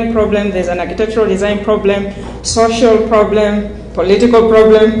engineering problem, there's an architectural design problem, social problem, political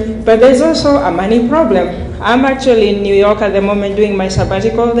problem, but there's also a money problem. I'm actually in New York at the moment doing my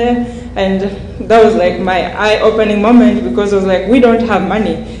sabbatical there, and that was like my eye-opening moment because I was like, we don't have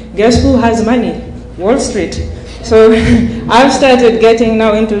money. Guess who has money? Wall Street. So I've started getting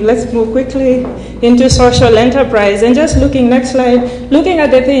now into, let's move quickly, into social enterprise and just looking, next slide, looking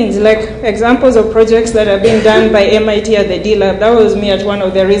at the things like examples of projects that are being done by MIT at the D-Lab. That was me at one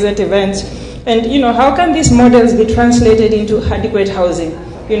of the recent events. And how can these models be translated into adequate housing?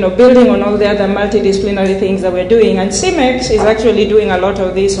 Building on all the other multidisciplinary things that we're doing. And CEMEX is actually doing a lot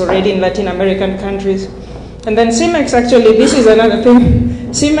of this already in Latin American countries. And then CEMEX actually, this is another thing.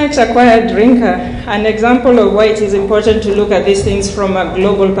 CEMEX acquired Drinker, an example of why it is important to look at these things from a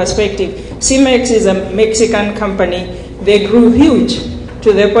global perspective. CEMEX is a Mexican company. They grew huge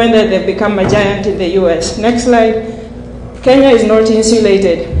to the point that they've become a giant in the US. Next slide. Kenya is not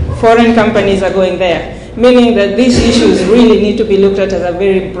insulated. Foreign companies are going there, meaning that these issues really need to be looked at as a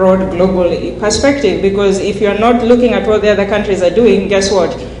very broad global perspective, because if you're not looking at what the other countries are doing, guess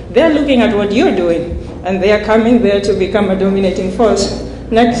what? They're looking at what you're doing, and they are coming there to become a dominating force.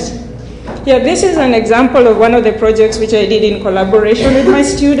 Next. This is an example of one of the projects which I did in collaboration with my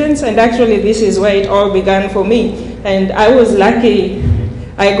students, and actually this is where it all began for me. And I was lucky.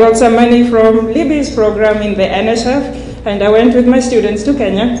 I got some money from Libby's program in the NSF, and I went with my students to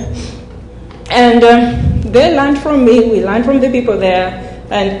Kenya. And they learned from me, we learned from the people there,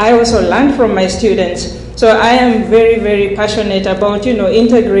 and I also learned from my students. So I am very, very passionate about,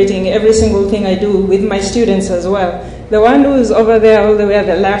 integrating every single thing I do with my students as well. The one who is over there all the way at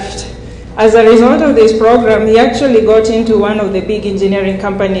the left, as a result of this program, he actually got into one of the big engineering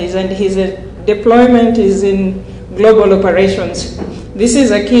companies, and his deployment is in global operations. This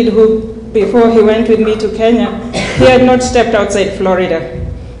is a kid who, before he went with me to Kenya, he had not stepped outside Florida,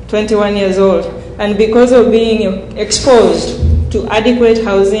 21 years old. And because of being exposed to adequate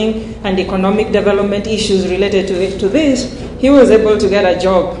housing and economic development issues related to this, he was able to get a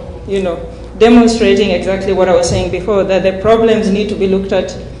job, demonstrating exactly what I was saying before, that the problems need to be looked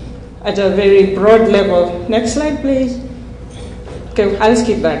at a very broad level. Next slide, please. Okay, I'll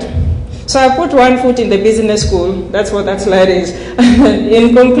skip that. So I put one foot in the business school. That's what that slide is.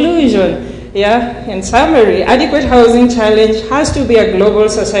 In conclusion, in summary, adequate housing challenge has to be a global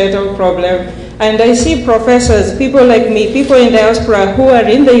societal problem. And I see professors, people like me, people in diaspora who are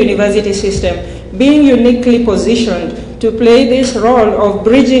in the university system being uniquely positioned to play this role of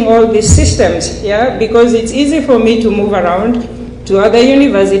bridging all these systems, because it's easy for me to move around to other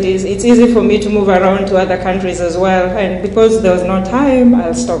universities, it's easy for me to move around to other countries as well, and because there's no time,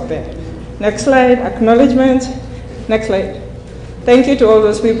 I'll stop there. Next slide, acknowledgement. Next slide. Thank you to all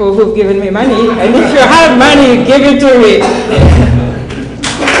those people who've given me money. And if you have money, give it to me.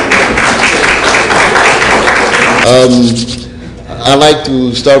 I like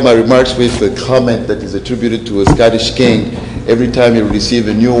to start my remarks with a comment that is attributed to a Scottish king. Every time he receives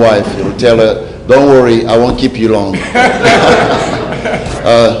a new wife, he will tell her, "Don't worry, I won't keep you long."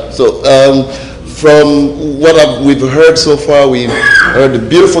 From what we've heard so far, we've heard the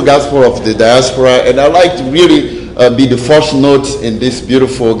beautiful gospel of the diaspora, and I'd like to really be the first note in this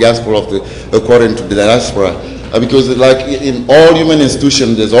beautiful gospel of according to the diaspora, because like in all human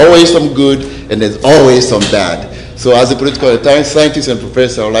institutions, there's always some good and there's always some bad. So as a political scientist and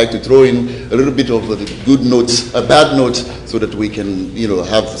professor, I would like to throw in a little bit of the good notes, bad notes, so that we can,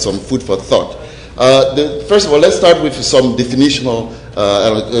 have some food for thought. First of all, let's start with some definitional,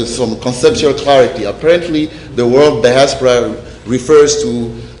 some conceptual clarity. Apparently, the word diaspora refers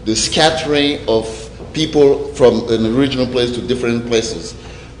to the scattering of people from an original place to different places.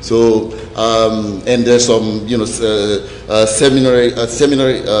 So, and there's some, seminary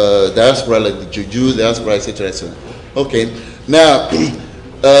diaspora, like the Jews diaspora, etc., etc. Okay. Now,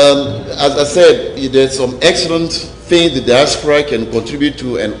 as I said, there's some excellent things the diaspora can contribute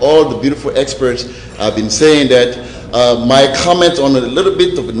to, and all the beautiful experts have been saying that. My comment on a little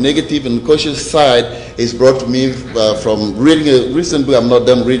bit of a negative and cautious side is brought to me from reading a recent book. I'm not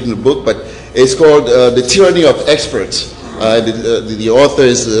done reading the book, but it's called The Tyranny of Experts. The author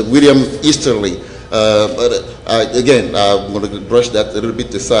is William Easterly. Again, I'm going to brush that a little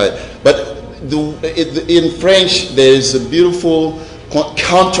bit aside. But in French, there is a beautiful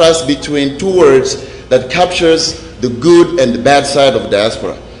contrast between two words that captures the good and the bad side of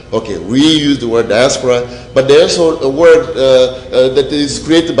diaspora. Okay, we use the word diaspora, but there's also a word that is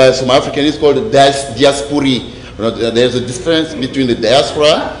created by some Africans. It's called the diaspora. There's a difference between the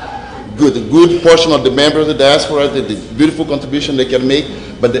diaspora, the good portion of the members of the diaspora, the beautiful contribution they can make,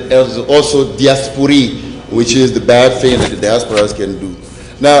 but there's also diaspora, which is the bad thing that the diasporas can do.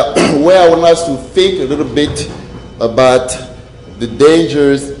 Now, where I want us to think a little bit about the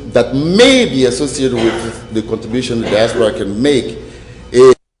dangers that may be associated with the contribution the diaspora can make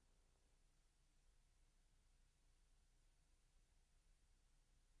is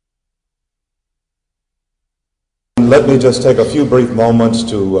let me just take a few brief moments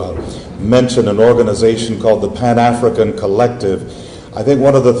to mention an organization called the Pan-African Collective. I think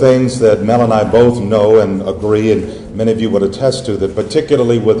one of the things that Mel and I both know and agree, and many of you would attest to, that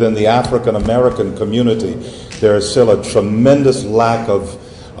particularly within the African-American community, there is still a tremendous lack of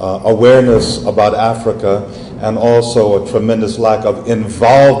awareness about Africa, and also a tremendous lack of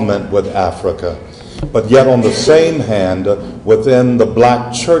involvement with Africa. But yet on the same hand, within the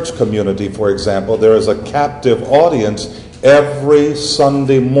black church community, for example, there is a captive audience every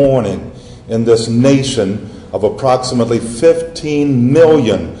Sunday morning in this nation of approximately 15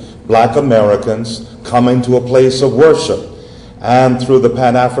 million black Americans coming to a place of worship. And through the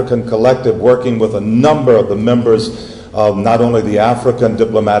Pan-African Collective, working with a number of the members of not only the African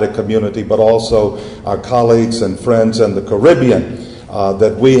diplomatic community, but also our colleagues and friends in the Caribbean,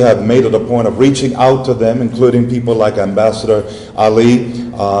 that we have made it a point of reaching out to them, including people like Ambassador Ali,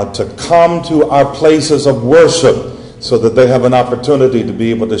 to come to our places of worship so that they have an opportunity to be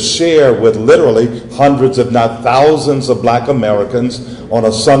able to share with literally hundreds, if not thousands, of black Americans on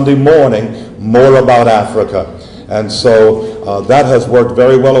a Sunday morning more about Africa. And so that has worked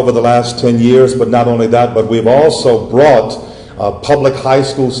very well over the last 10 years, but not only that, but we've also brought public high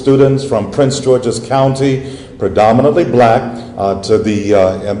school students from Prince George's County, predominantly black, to the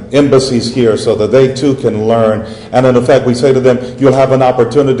embassies here so that they too can learn. And in effect, we say to them, you'll have an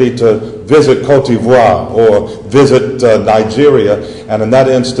opportunity to visit Cote d'Ivoire or visit Nigeria. And in that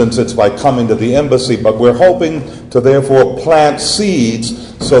instance, it's by coming to the embassy. But we're hoping to therefore plant seeds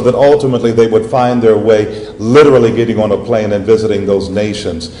so that ultimately they would find their way literally getting on a plane and visiting those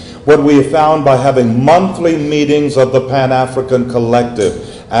nations. What we have found by having monthly meetings of the Pan-African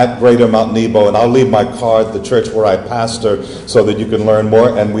Collective at Greater Mount Nebo, and I'll leave my card, the church where I pastor, so that you can learn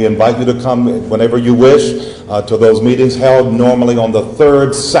more, and we invite you to come whenever you wish to those meetings held normally on the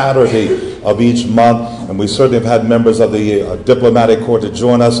third Saturday of each month, and we certainly have had members of the diplomatic corps to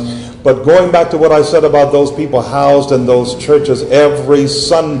join us. But going back to what I said about those people housed in those churches every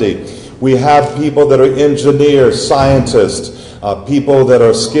Sunday, we have people that are engineers, scientists, people that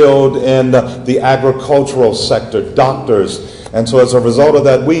are skilled in the agricultural sector, doctors. And so as a result of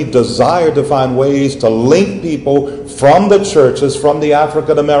that, we desire to find ways to link people from the churches, from the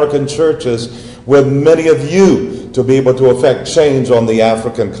African American churches, with many of you to be able to affect change on the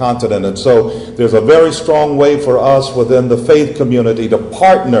African continent. And so there's a very strong way for us within the faith community to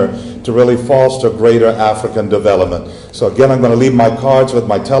partner to really foster greater African development. So again, I'm going to leave my cards with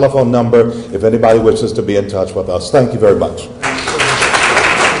my telephone number if anybody wishes to be in touch with us. Thank you very much.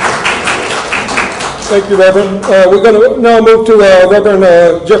 Thank you, Reverend. We're going to now move to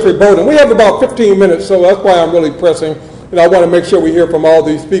Reverend Jeffrey Bowden. We have about 15 minutes, so that's why I'm really pressing, and I want to make sure we hear from all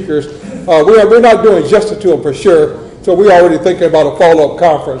these speakers. We're not doing justice to them for sure, so we're already thinking about a follow-up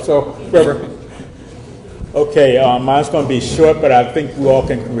conference. So, Reverend. Okay, mine's going to be short, but I think we all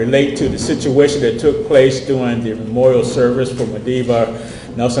can relate to the situation that took place during the memorial service for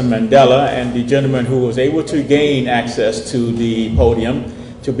Madiba Nelson Mandela and the gentleman who was able to gain access to the podium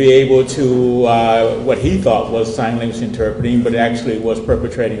to be able to what he thought was sign language interpreting, but actually was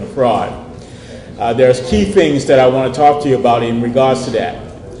perpetrating a fraud. There's key things that I want to talk to you about in regards to that.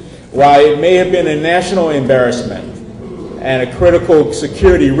 While it may have been a national embarrassment and a critical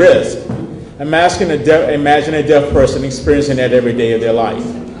security risk, imagine a deaf person experiencing that every day of their life.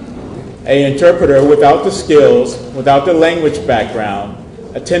 An interpreter without the skills, without the language background,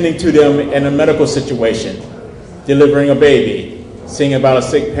 attending to them in a medical situation, delivering a baby, seeing about a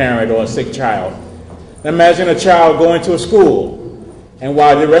sick parent or a sick child. Imagine a child going to a school, and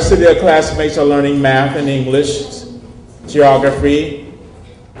while the rest of their classmates are learning math and English, geography,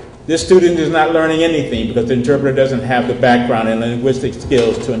 this student is not learning anything because the interpreter doesn't have the background and linguistic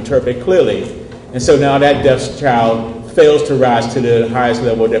skills to interpret clearly. And so now that deaf child fails to rise to the highest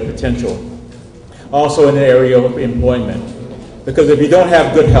level of their potential. Also in the area of employment. Because if you don't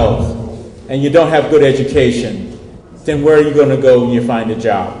have good health and you don't have good education, then where are you going to go when you find a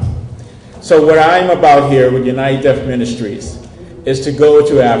job? So what I'm about here with United Deaf Ministries is to go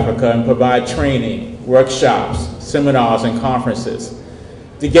to Africa and provide training, workshops, seminars, and conferences.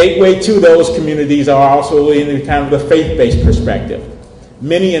 The gateway to those communities are also in the kind of the faith-based perspective.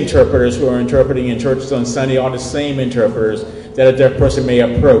 Many interpreters who are interpreting in churches on Sunday are the same interpreters that a deaf person may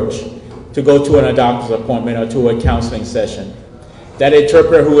approach to go to a doctor's appointment or to a counseling session. That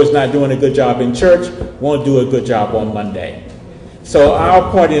interpreter who is not doing a good job in church won't do a good job on Monday. So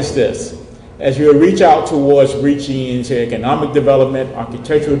our point is this. As you reach out towards reaching into economic development,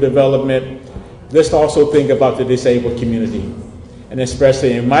 architectural development, let's also think about the disabled community. And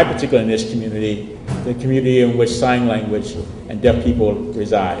especially in my particular niche community, the community in which sign language and deaf people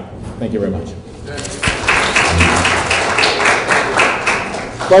reside. Thank you very much.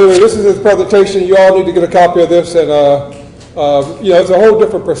 By the way, this is his presentation. You all need to get a copy of this, and it's a whole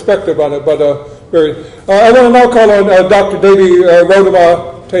different perspective on it. But I want to now call on Dr. Davey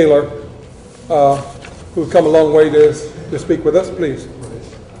Rodema Taylor, who's come a long way to speak with us. Please.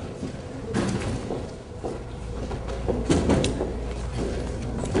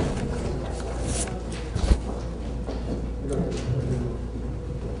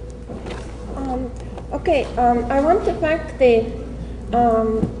 I want to thank the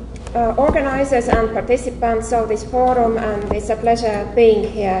organizers and participants of this forum, and it's a pleasure being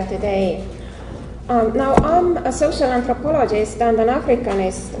here today. Now, I'm a social anthropologist and an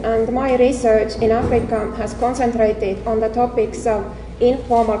Africanist, and my research in Africa has concentrated on the topics of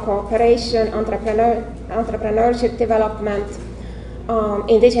informal cooperation, entrepreneurship development,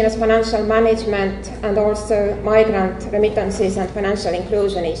 indigenous financial management, and also migrant remittances and financial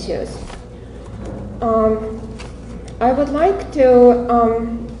inclusion issues. I would like to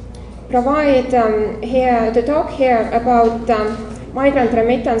talk here about migrant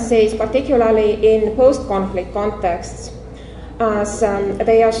remittances, particularly in post-conflict contexts, as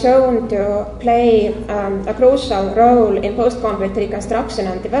they are shown to play a crucial role in post-conflict reconstruction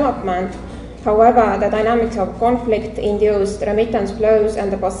and development. However, the dynamics of conflict-induced remittance flows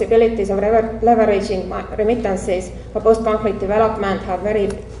and the possibilities of leveraging remittances for post-conflict development have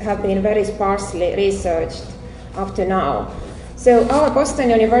been very sparsely researched up to now. So our Boston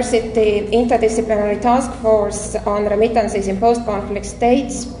University Interdisciplinary Task Force on Remittances in Post-Conflict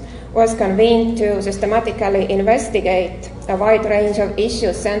States was convened to systematically investigate a wide range of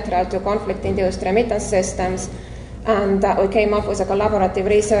issues central to conflict-induced remittance systems, and we came up with a collaborative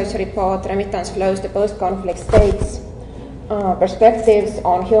research report, Remittance Flows to Post-Conflict States, Perspectives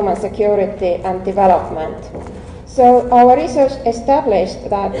on Human Security and Development. So our research established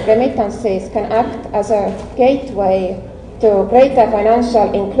that remittances can act as a gateway to greater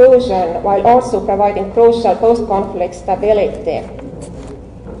financial inclusion while also providing crucial post-conflict stability.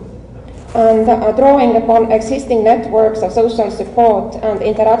 And drawing upon existing networks of social support and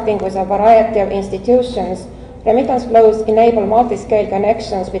interacting with a variety of institutions, remittance flows enable multi-scale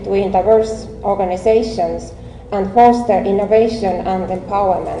connections between diverse organizations and foster innovation and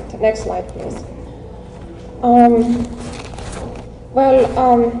empowerment. Next slide, please.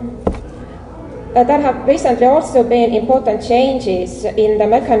 There have recently also been important changes in the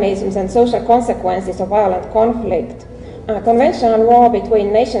mechanisms and social consequences of violent conflict. Conventional war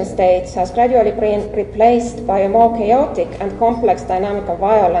between nation states has gradually been replaced by a more chaotic and complex dynamic of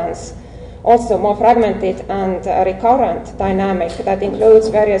violence, also more fragmented and recurrent dynamic that includes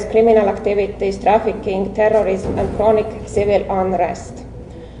various criminal activities, trafficking, terrorism, and chronic civil unrest.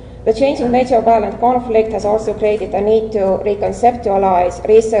 The changing nature of violent conflict has also created a need to reconceptualize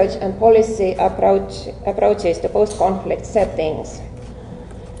research and policy approaches to post-conflict settings.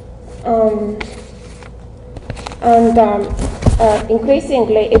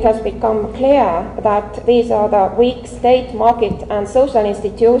 Increasingly, it has become clear that these are the weak state, market, and social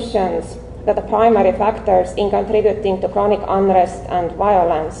institutions that are primary factors in contributing to chronic unrest and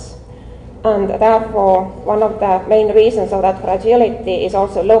violence. And therefore, one of the main reasons of that fragility is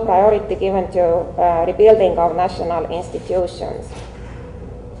also low priority given to rebuilding of national institutions.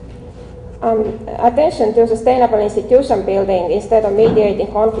 Attention to sustainable institution building instead of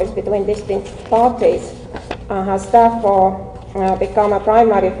mediating conflicts between distinct parties has therefore become a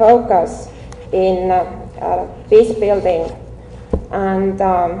primary focus in peace building, and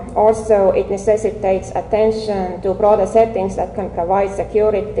also it necessitates attention to broader settings that can provide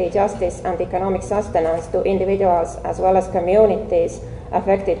security, justice, and economic sustenance to individuals as well as communities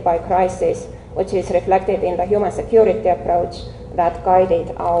affected by crisis, which is reflected in the human security approach that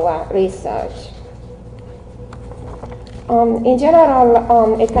guided our research. In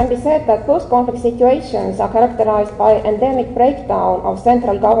general, it can be said that post-conflict situations are characterized by endemic breakdown of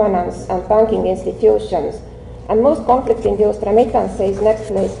central governance and banking institutions, and most conflict-induced remittances, next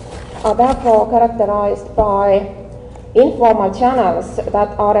list, are therefore characterized by informal channels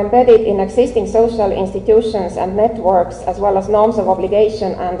that are embedded in existing social institutions and networks, as well as norms of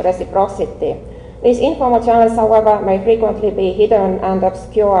obligation and reciprocity. These informal channels, however, may frequently be hidden and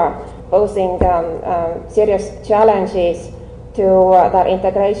obscure, posing serious challenges to their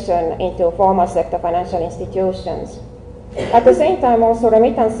integration into formal sector financial institutions. At the same time, also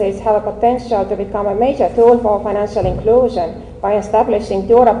remittances have a potential to become a major tool for financial inclusion by establishing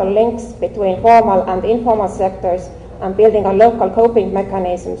durable links between formal and informal sectors and building on local coping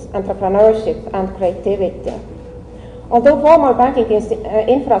mechanisms, entrepreneurship, and creativity. Although formal banking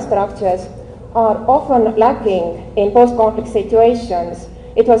infrastructures are often lacking in post-conflict situations,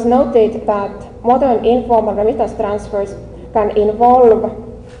 it was noted that modern informal remittance transfers can involve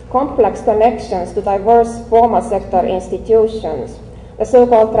complex connections to diverse formal sector institutions. The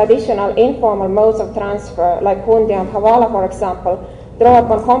so-called traditional informal modes of transfer, like Hundi and Hawala, for example, draw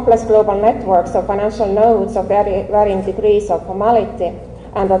upon complex global networks of financial nodes of varying degrees of formality,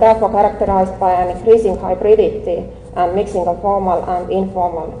 and are therefore characterized by an increasing hybridity and mixing of formal and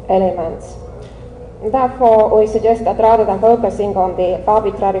informal elements. Therefore, we suggest that rather than focusing on the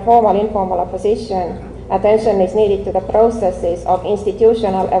arbitrary formal-informal opposition, attention is needed to the processes of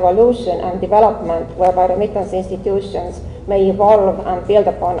institutional evolution and development, whereby remittance institutions may evolve and build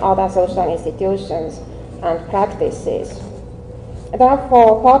upon other social institutions and practices.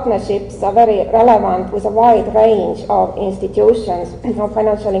 Therefore, partnerships are very relevant with a wide range of institutions of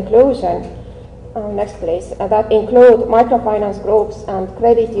financial inclusion, next please, that include microfinance groups and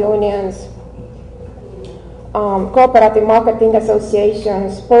credit unions, cooperative marketing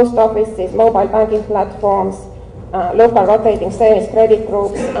associations, post offices, mobile banking platforms, local rotating savings credit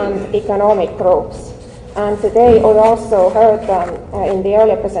groups, and economic groups. And today we also heard in the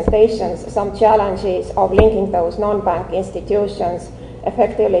earlier presentations some challenges of linking those non-bank institutions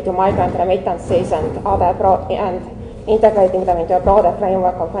effectively to migrant remittances and integrating them into a broader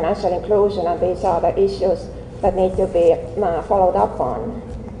framework of financial inclusion, and these are the issues that need to be followed up on.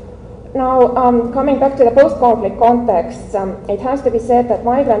 Now, coming back to the post-conflict context, it has to be said that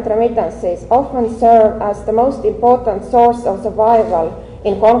migrant remittances often serve as the most important source of survival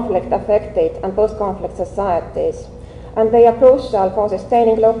in conflict-affected and post-conflict societies, and they are crucial for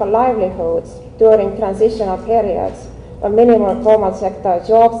sustaining local livelihoods during transitional periods when minimum formal sector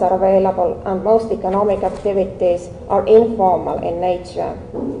jobs are available and most economic activities are informal in nature.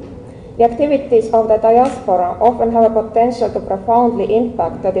 The activities of the diaspora often have a potential to profoundly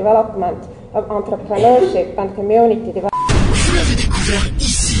impact the development of entrepreneurship and community development. Vous l'avez découvert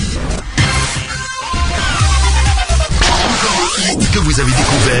ici. Que vous avez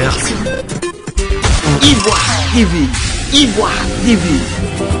découvert Ivoire TV. Ivoire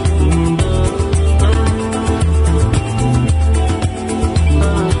TV.